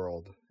your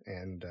world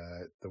and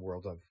the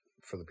world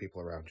for the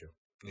people around you.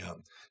 Yeah.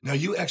 Now,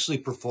 you actually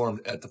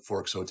performed at the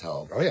Forks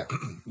Hotel. Oh, yeah.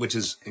 Which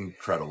is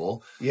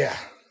incredible. Yeah.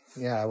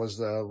 Yeah, I was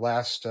the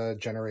last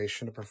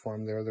generation to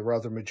perform there. There were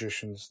other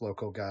magicians,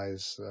 local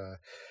guys,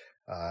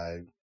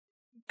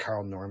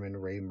 Carl Norman,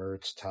 Ray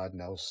Mertz, Todd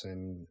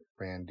Nelson,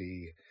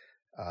 Randy,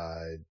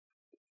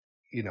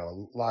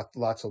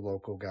 lots of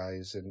local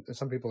guys, and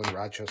some people in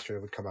Rochester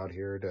would come out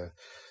here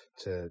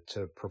to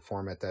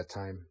perform at that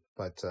time.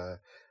 But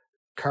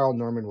Carl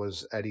Norman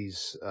was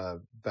Eddie's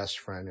best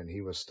friend, and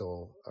he was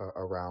still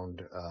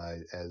around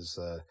as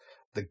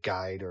the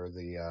guide or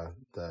the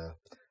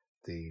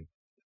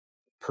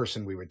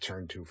person we would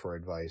turn to for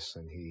advice,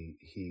 and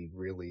he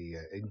really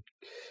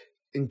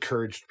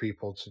encouraged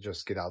people to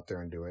just get out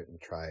there and do it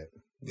and try it.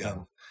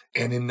 Yeah.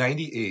 And in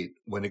 98,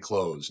 when it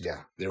closed,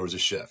 there was a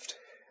shift.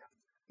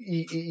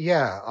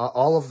 Yeah,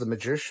 all of the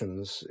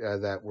magicians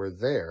that were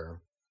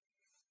there,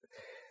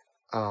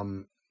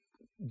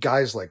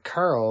 guys like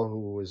Carl,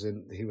 who was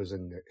in his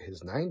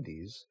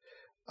 90s,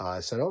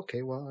 said,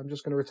 okay, well, I'm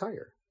just going to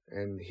retire.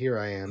 And here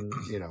I am,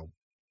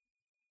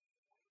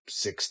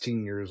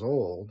 16 years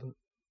old,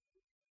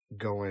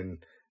 going,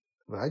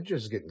 well, I'm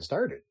just getting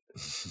started.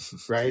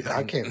 Right?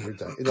 I can't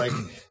retire.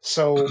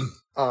 So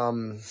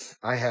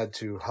I had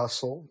to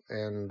hustle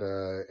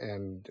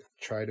and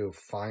try to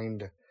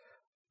find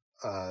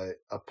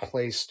a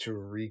place to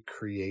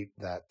recreate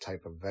that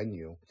type of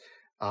venue.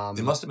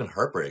 It must have been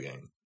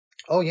heartbreaking.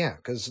 Oh yeah,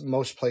 because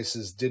most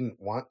places didn't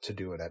want to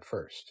do it at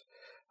first.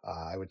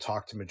 I would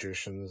talk to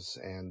magicians,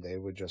 and they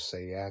would just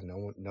say, "Yeah,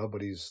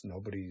 nobody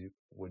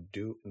would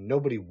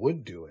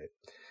do it."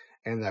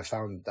 And I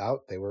found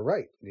out they were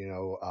right.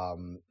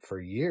 For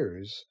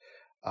years,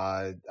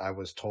 I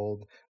was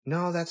told,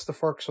 "No, that's the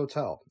Forks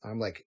Hotel." I'm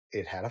like,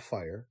 it had a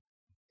fire.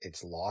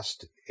 It's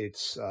lost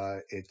its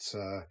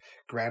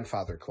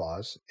grandfather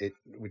clause. It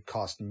would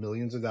cost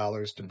millions of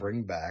dollars to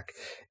bring back.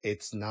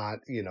 It's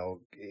not,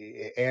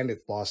 and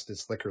it lost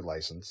its liquor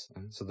license.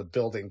 So the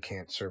building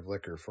can't serve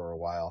liquor for a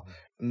while.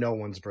 No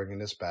one's bringing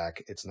this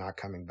back. It's not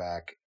coming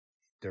back.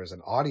 There's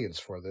an audience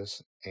for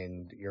this,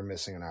 and you're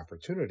missing an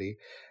opportunity.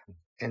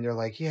 And they're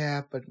like,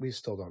 yeah, but we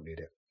still don't need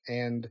it.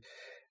 And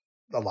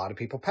a lot of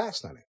people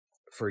passed on it.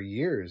 For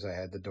years, I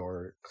had the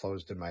door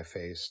closed in my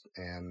face,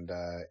 and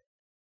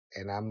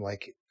I'm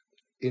like,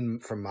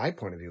 from my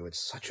point of view,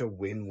 it's such a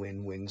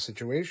win-win-win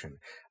situation.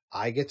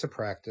 I get to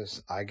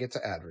practice. I get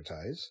to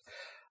advertise.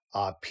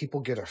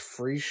 People get a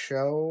free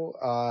show,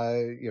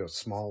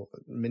 small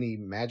mini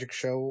magic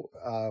show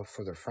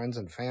for their friends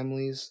and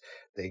families.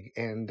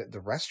 And the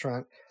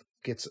restaurant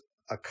gets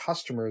a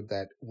customer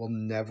that will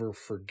never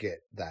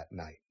forget that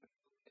night.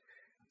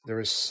 There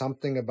is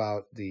something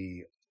about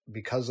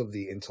because of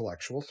the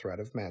intellectual threat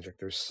of magic,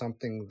 there's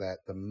something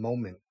that the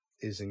moment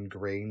is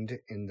ingrained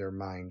in their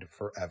mind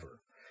forever.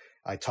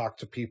 I talk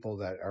to people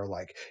that are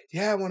like,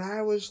 yeah, when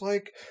I was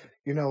like,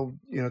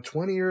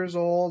 20 years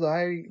old,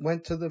 I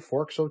went to the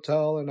Forks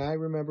Hotel, and I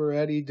remember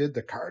Eddie did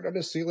the card on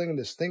the ceiling and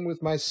this thing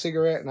with my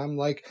cigarette. And I'm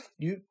like,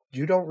 you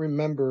don't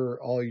remember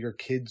all your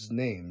kids'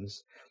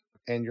 names,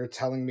 and you're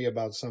telling me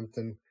about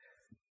something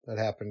that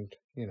happened,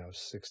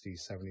 60,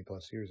 70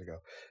 plus years ago.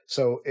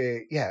 So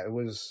it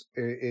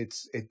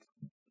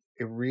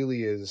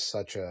really is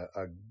such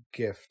a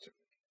gift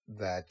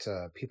that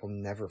people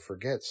never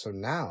forget. So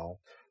now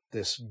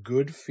this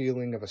good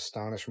feeling of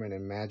astonishment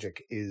and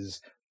magic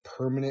is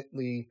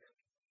permanently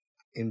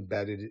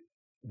embedded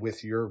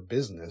with your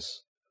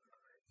business.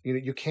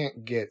 You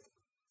can't get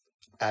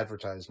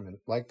advertisement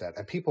like that.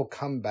 And people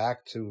come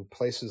back to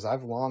places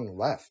I've long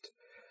left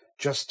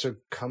just to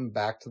come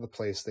back to the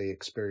place they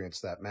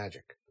experienced that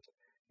magic.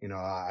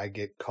 I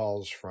get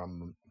calls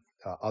from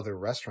other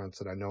restaurants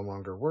that I no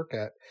longer work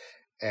at,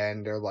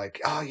 and they're like,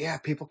 oh yeah,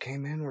 people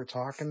came in, we're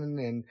talking,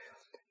 and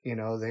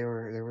they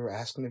were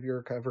asking if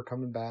you're ever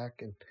coming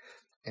back,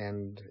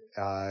 and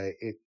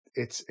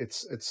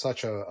it's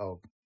such a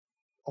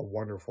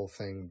wonderful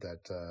thing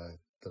that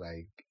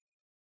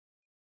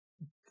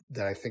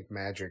I think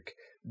magic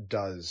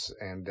does,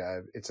 and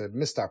it's a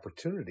missed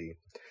opportunity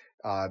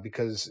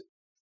because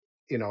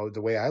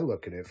the way I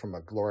look at it from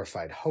a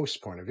glorified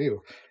host point of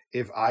view,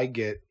 if I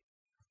get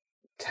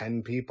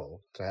 10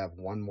 people to have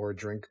one more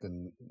drink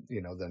than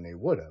they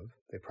would have,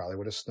 they probably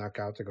would have snuck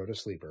out to go to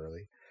sleep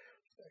early.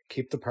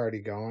 Keep the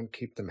party going,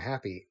 keep them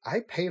happy.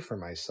 I pay for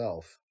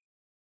myself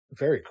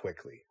very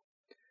quickly,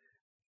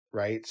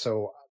 right?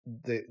 So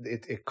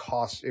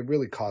it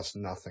really costs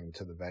nothing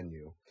to the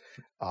venue,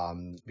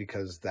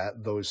 because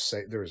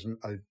there's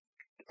a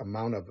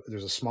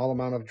there's a small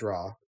amount of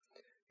draw.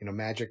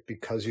 Magic,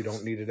 because you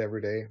don't need it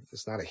every day,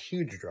 it's not a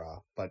huge draw,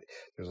 but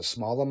there's a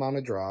small amount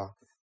of draw.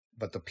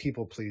 But the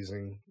people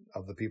pleasing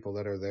of the people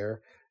that are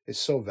there is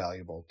so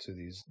valuable to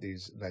these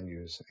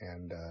venues,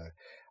 and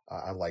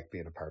I like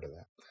being a part of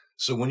that.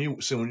 So when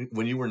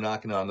you were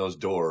knocking on those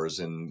doors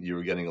and you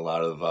were getting a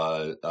lot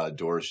of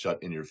doors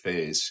shut in your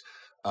face,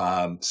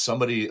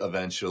 somebody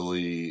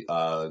eventually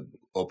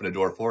opened a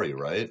door for you,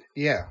 right?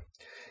 Yeah.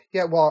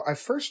 Well, I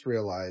first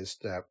realized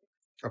that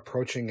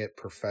approaching it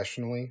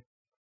professionally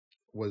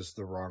was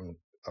the wrong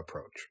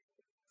approach,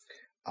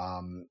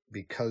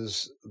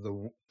 because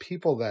the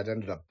people that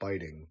ended up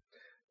biting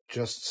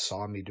just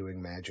saw me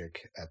doing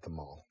magic at the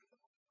mall.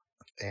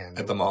 And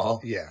at the mall?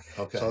 Yeah.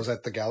 Okay. So I was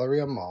at the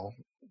Galleria Mall,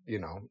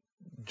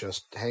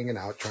 just hanging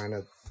out, trying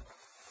to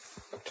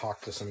talk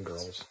to some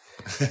girls.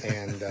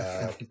 And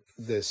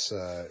this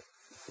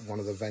one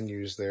of the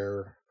venues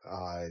there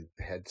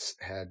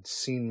had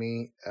seen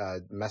me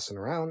messing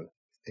around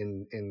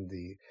in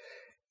the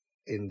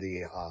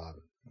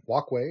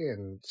walkway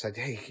and said,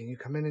 "Hey, can you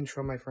come in and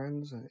show my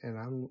friends?" And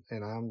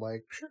I'm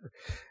like, "Sure."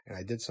 And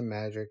I did some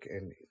magic,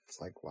 and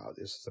it's like, "Wow,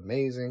 this is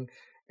amazing."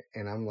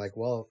 And I'm like,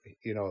 "Well,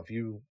 if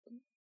you,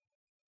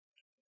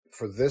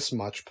 for this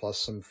much plus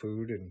some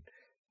food, and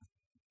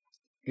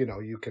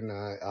you can,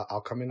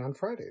 I'll come in on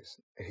Fridays."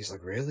 And he's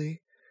like,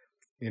 "Really?"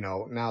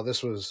 Now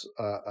this was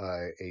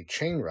a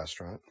chain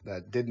restaurant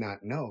that did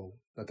not know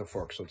that the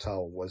Forks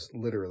Hotel was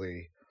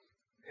literally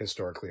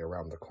historically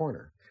around the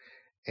corner.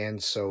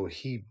 And so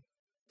he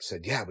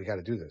said, "Yeah, we got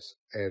to do this,"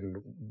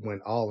 and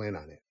went all in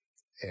on it,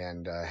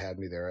 and had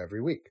me there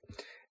every week.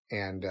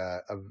 And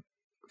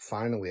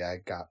finally, I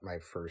got my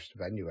first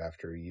venue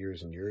after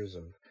years and years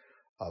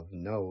of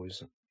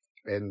no's.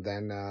 And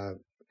then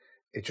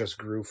it just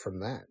grew from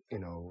that,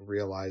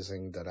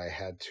 realizing that I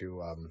had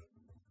to,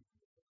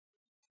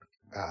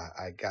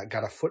 I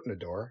got a foot in the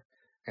door,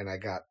 and I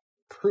got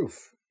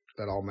proof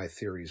that all my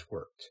theories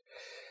worked.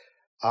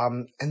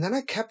 And then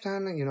I kept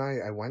on,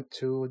 I went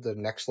to the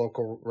next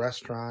local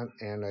restaurant,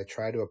 and I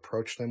tried to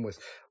approach them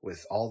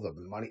with all the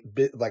money,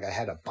 like I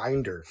had a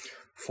binder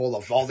full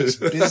of all this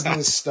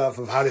business stuff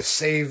of how to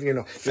save, you're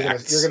going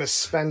to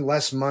spend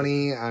less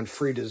money on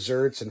free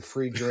desserts and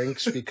free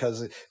drinks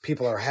because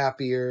people are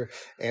happier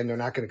and they're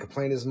not going to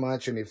complain as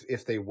much. And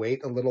if they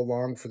wait a little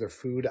long for their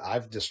food,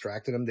 I've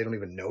distracted them. They don't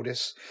even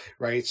notice.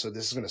 Right. So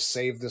this is going to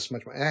save this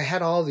much money. And I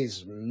had all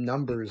these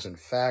numbers and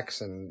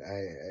facts, and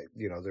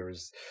there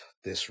was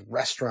this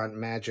restaurant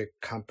magic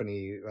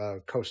company,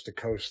 coast to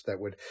coast,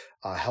 that would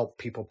help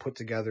people put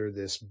together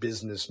this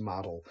business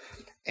model.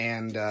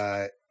 And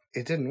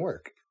it didn't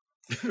work,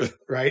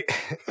 right?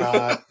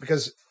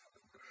 Because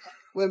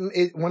when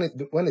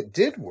it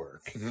did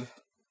work, mm-hmm.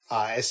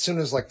 As soon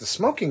as like the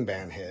smoking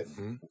ban hit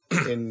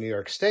mm-hmm. in New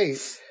York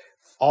State,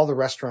 all the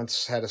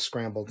restaurants had to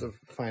scramble to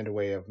find a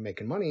way of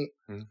making money.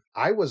 Mm-hmm.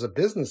 I was a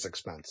business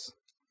expense.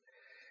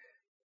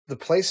 The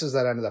places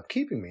that ended up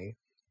keeping me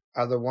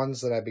are the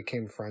ones that I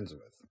became friends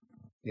with.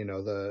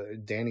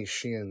 The Danny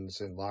Sheehan's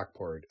in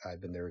Lockport.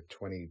 I've been there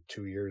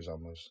 22 years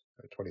almost,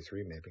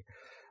 23 maybe.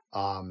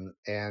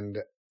 And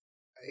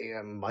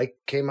Mike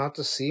came out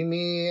to see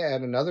me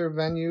at another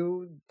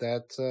venue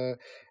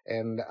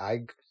and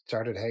I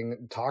started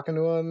talking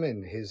to him,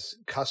 and his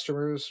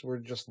customers were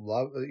just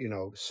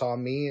saw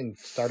me and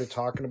started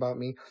talking about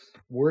me,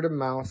 word of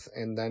mouth,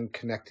 and then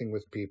connecting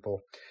with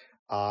people.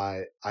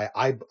 I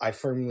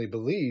firmly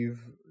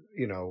believe,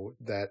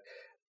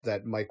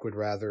 that Mike would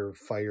rather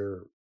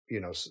fire,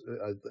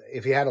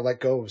 if he had to let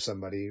go of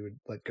somebody, he would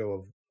let go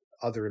of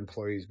other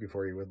employees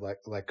before he would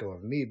let go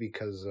of me,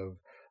 because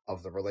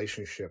of the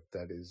relationship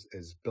that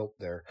is built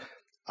there.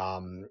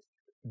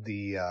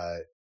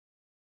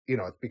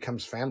 It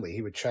becomes family.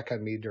 He would check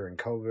on me during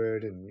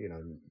COVID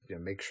and,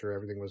 make sure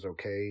everything was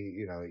okay,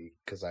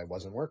 because I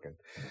wasn't working.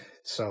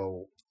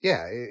 So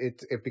yeah,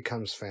 it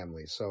becomes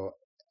family. So,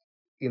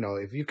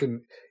 if you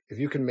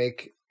can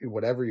make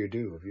whatever you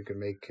do, if you can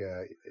make,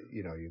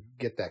 you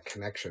get that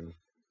connection,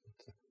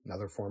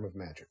 another form of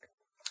magic.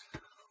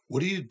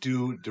 What do you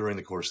do during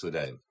the course of the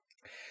day?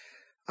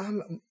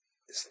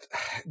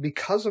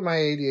 Because of my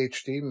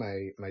ADHD,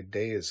 my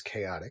day is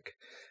chaotic.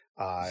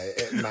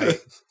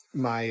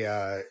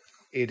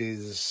 It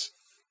is,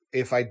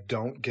 if I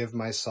don't give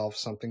myself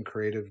something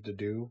creative to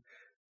do,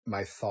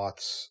 my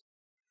thoughts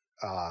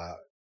are,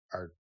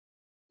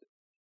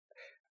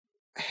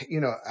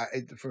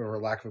 for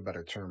lack of a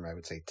better term, I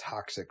would say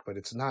toxic, but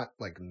it's not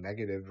like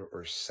negative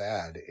or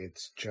sad.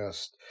 It's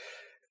just,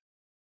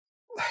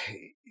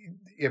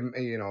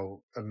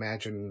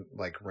 imagine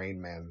like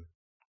Rain Man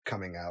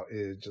coming out.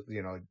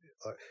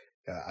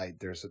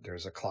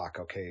 There's a clock.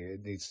 Okay,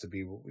 it needs to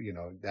be,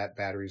 that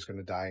battery's going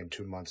to die in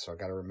 2 months, so I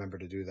got to remember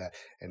to do that.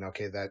 And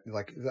okay,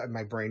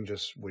 my brain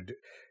just would,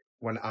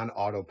 when on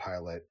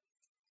autopilot,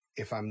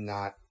 if I'm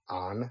not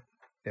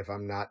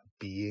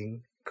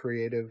being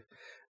creative,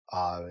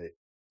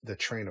 the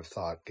train of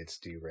thought gets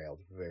derailed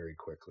very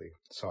quickly.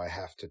 So I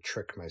have to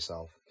trick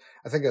myself.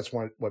 I think that's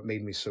what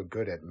made me so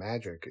good at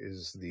magic,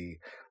 is the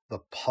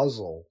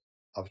puzzle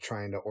of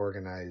trying to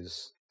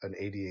organize an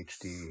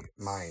ADHD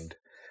mind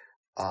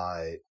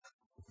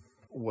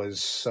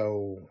was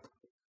so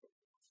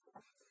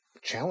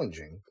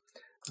challenging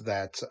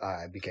that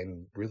I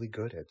became really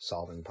good at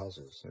solving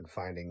puzzles and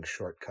finding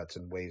shortcuts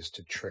and ways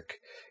to trick.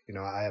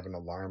 I have an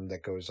alarm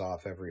that goes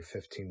off every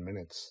 15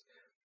 minutes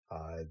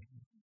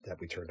that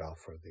we turned off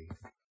for the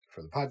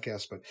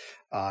podcast, but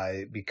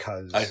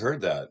because I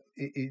heard that.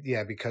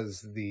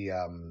 Because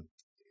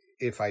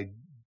if I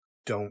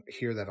don't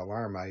hear that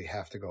alarm, I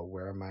have to go,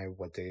 where am I?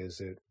 What day is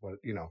it?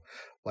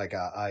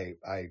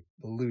 I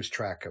lose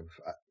track of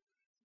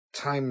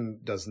time.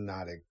 Does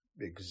not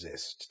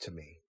exist to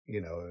me.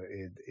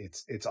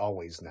 It's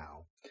always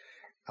now.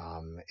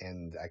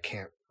 And I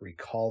can't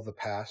recall the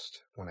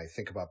past. When I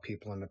think about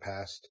people in the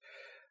past,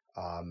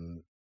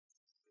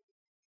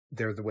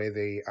 they're the way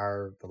they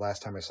are the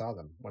last time I saw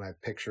them. When I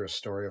picture a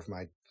story of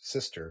my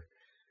sister,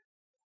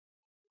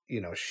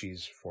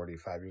 she's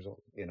 45 years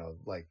old,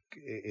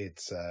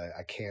 it's,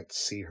 I can't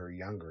see her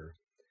younger,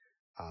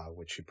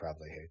 which she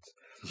probably hates.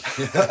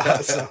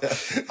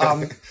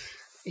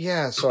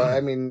 So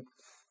I mean,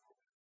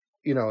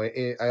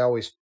 I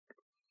always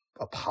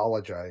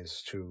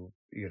apologize to,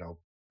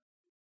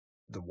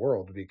 the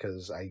world,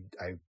 because I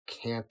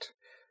can't,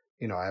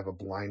 I have a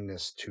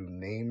blindness to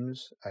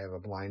names. I have a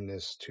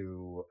blindness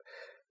to,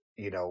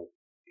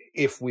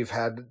 if we've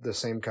had the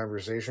same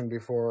conversation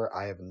before.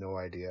 I have no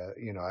idea.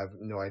 I have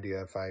no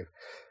idea if I've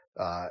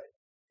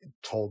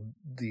told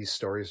these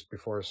stories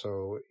before.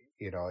 So,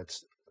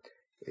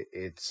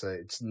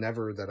 it's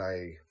never that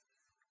I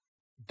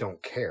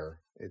don't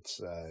care.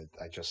 It's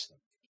I just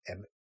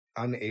am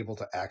unable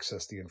to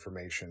access the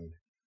information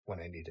when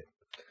I need it.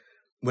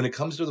 When it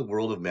comes to the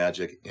world of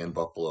magic in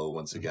Buffalo,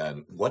 once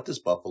again, what does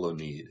Buffalo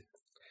need?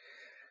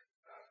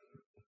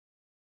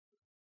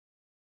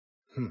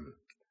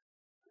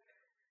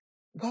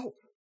 Well,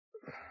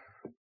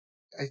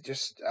 I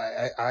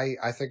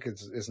think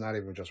it's not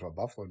even just what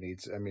Buffalo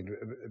needs. I mean,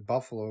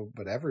 Buffalo,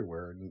 but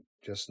everywhere,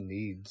 just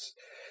needs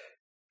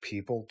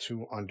people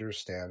to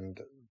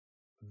understand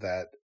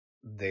that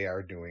they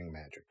are doing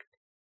magic.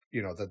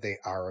 That they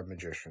are a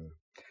magician.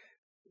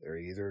 They're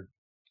either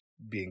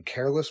being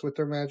careless with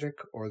their magic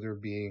or they're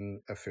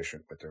being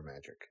efficient with their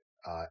magic.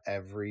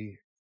 Every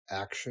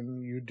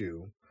action you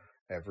do,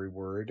 every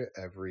word,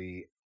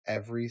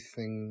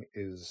 everything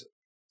is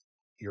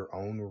your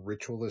own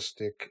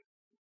ritualistic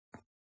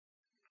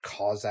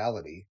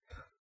causality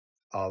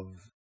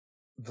of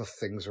the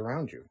things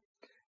around you.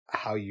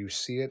 How you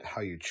see it,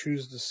 how you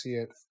choose to see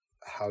it,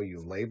 how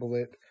you label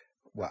it,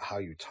 how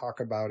you talk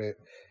about it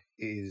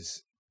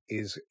is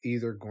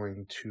either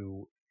going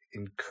to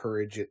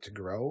encourage it to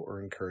grow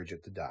or encourage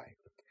it to die.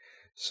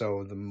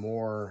 So the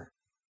more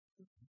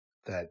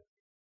that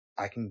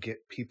I can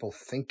get people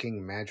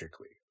thinking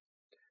magically,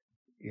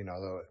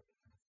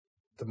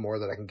 the more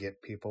that I can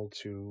get people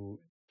to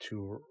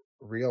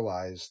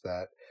realize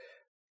that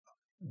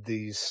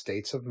these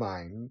states of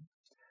mind,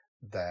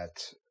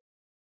 that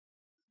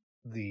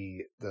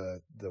the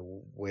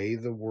way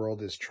the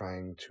world is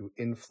trying to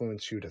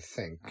influence you to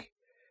think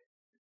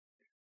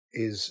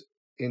is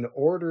in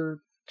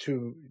order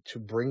to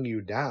bring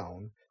you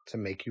down, to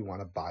make you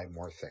want to buy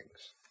more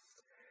things.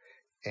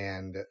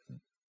 And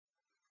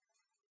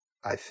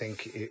I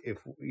think if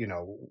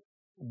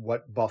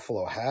what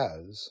Buffalo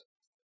has,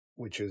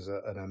 which is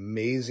an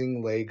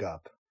amazing leg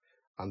up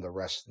on the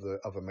rest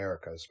of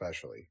America,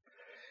 especially,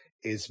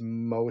 is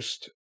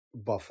most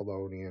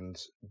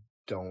Buffalonians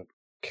don't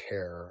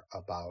care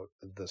about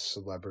the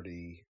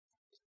celebrity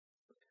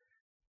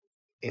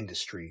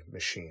industry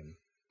machine,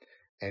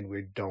 and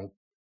we don't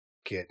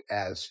get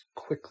as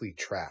quickly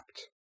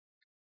trapped.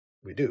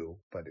 We do,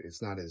 but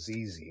it's not as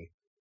easy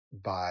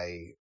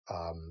by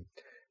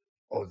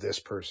this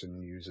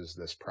person uses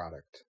this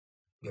product,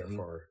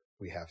 therefore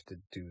we have to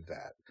do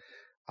that.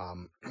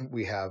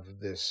 We have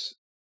this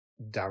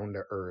down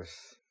to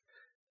earth,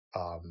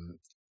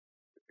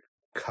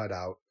 cut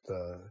out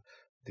the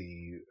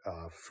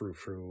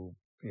frou-frou,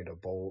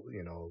 bowl,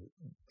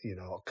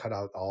 cut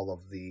out all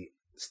of the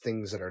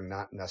things that are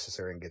not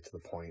necessary and get to the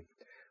point.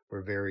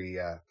 We're very,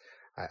 I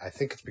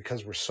think it's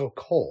because we're so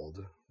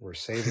cold, we're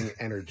saving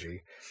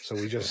energy. So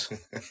we just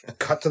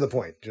cut to the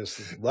point,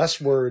 just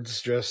less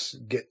words, just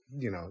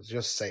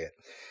just say it.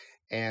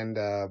 And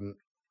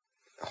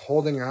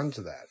holding on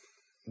to that,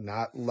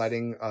 not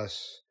letting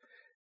us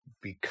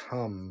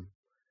become,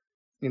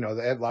 a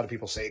lot of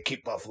people say,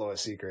 keep Buffalo a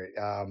secret.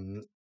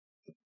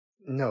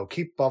 No,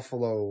 keep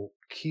Buffalo,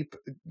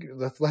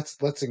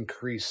 let's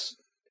increase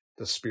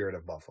the spirit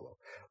of Buffalo.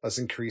 Let's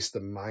increase the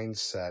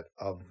mindset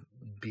of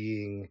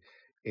being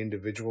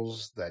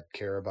individuals that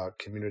care about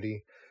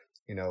community.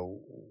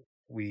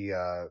 We,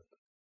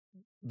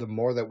 the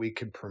more that we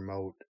can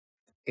promote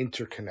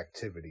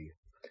interconnectivity,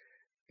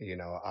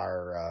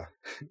 our,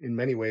 in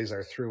many ways,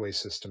 our throughway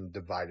system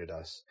divided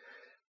us.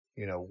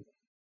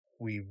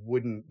 We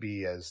wouldn't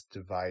be as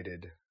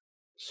divided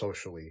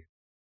socially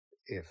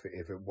if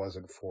it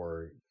wasn't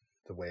for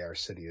the way our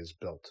city is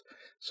built.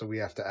 So we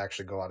have to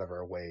actually go out of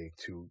our way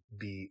to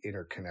be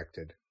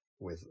interconnected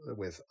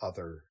with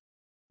other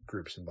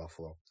groups in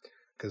Buffalo,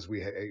 because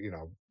we,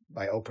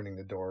 by opening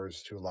the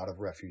doors to a lot of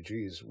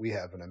refugees, we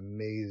have an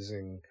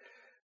amazing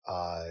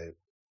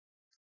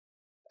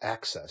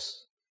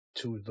access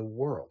to the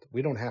world.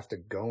 We don't have to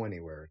go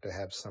anywhere to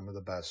have some of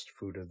the best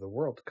food of the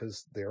world,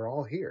 because they're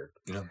all here.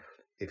 Yeah.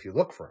 If you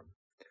look for them.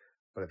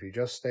 But if you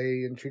just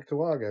stay in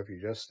Cheektowaga, if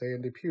you just stay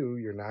in Depew,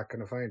 you're not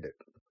going to find it.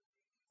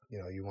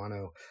 You want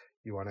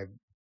to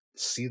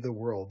see the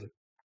world,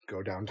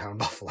 go downtown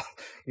Buffalo.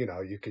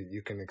 You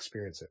can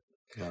experience it.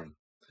 Yeah.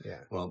 Yeah.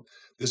 Well,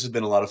 this has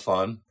been a lot of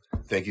fun.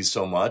 Thank you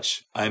so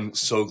much. I'm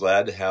so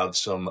glad to have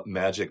some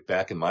magic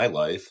back in my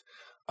life.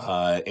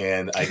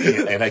 And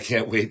I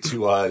can't wait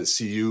to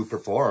see you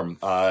perform.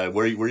 Where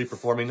are you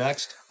performing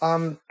next?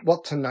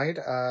 Well, tonight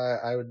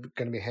I'm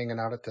going to be hanging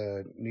out at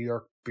the New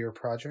York Beer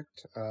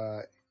Project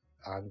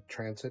on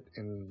Transit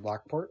in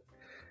Lockport,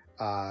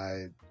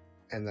 and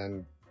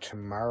then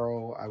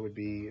tomorrow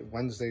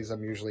Wednesdays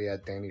I'm usually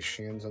at Danny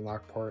Sheehan's in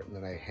Lockport, and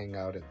then I hang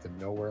out at the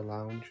Nowhere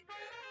Lounge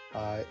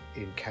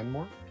in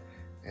Kenmore,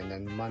 and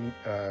then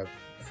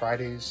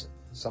Fridays.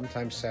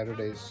 Sometimes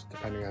Saturdays,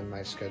 depending on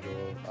my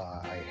schedule,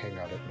 I hang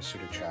out at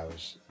Masuda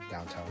Chow's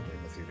downtown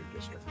in the theater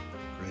district.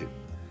 Great.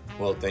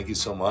 Well, thank you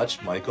so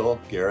much, Michael,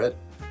 Garrett.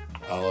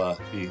 I'll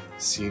be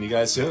seeing you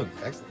guys soon.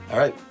 Excellent. All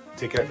right.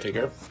 Take care. Take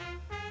care.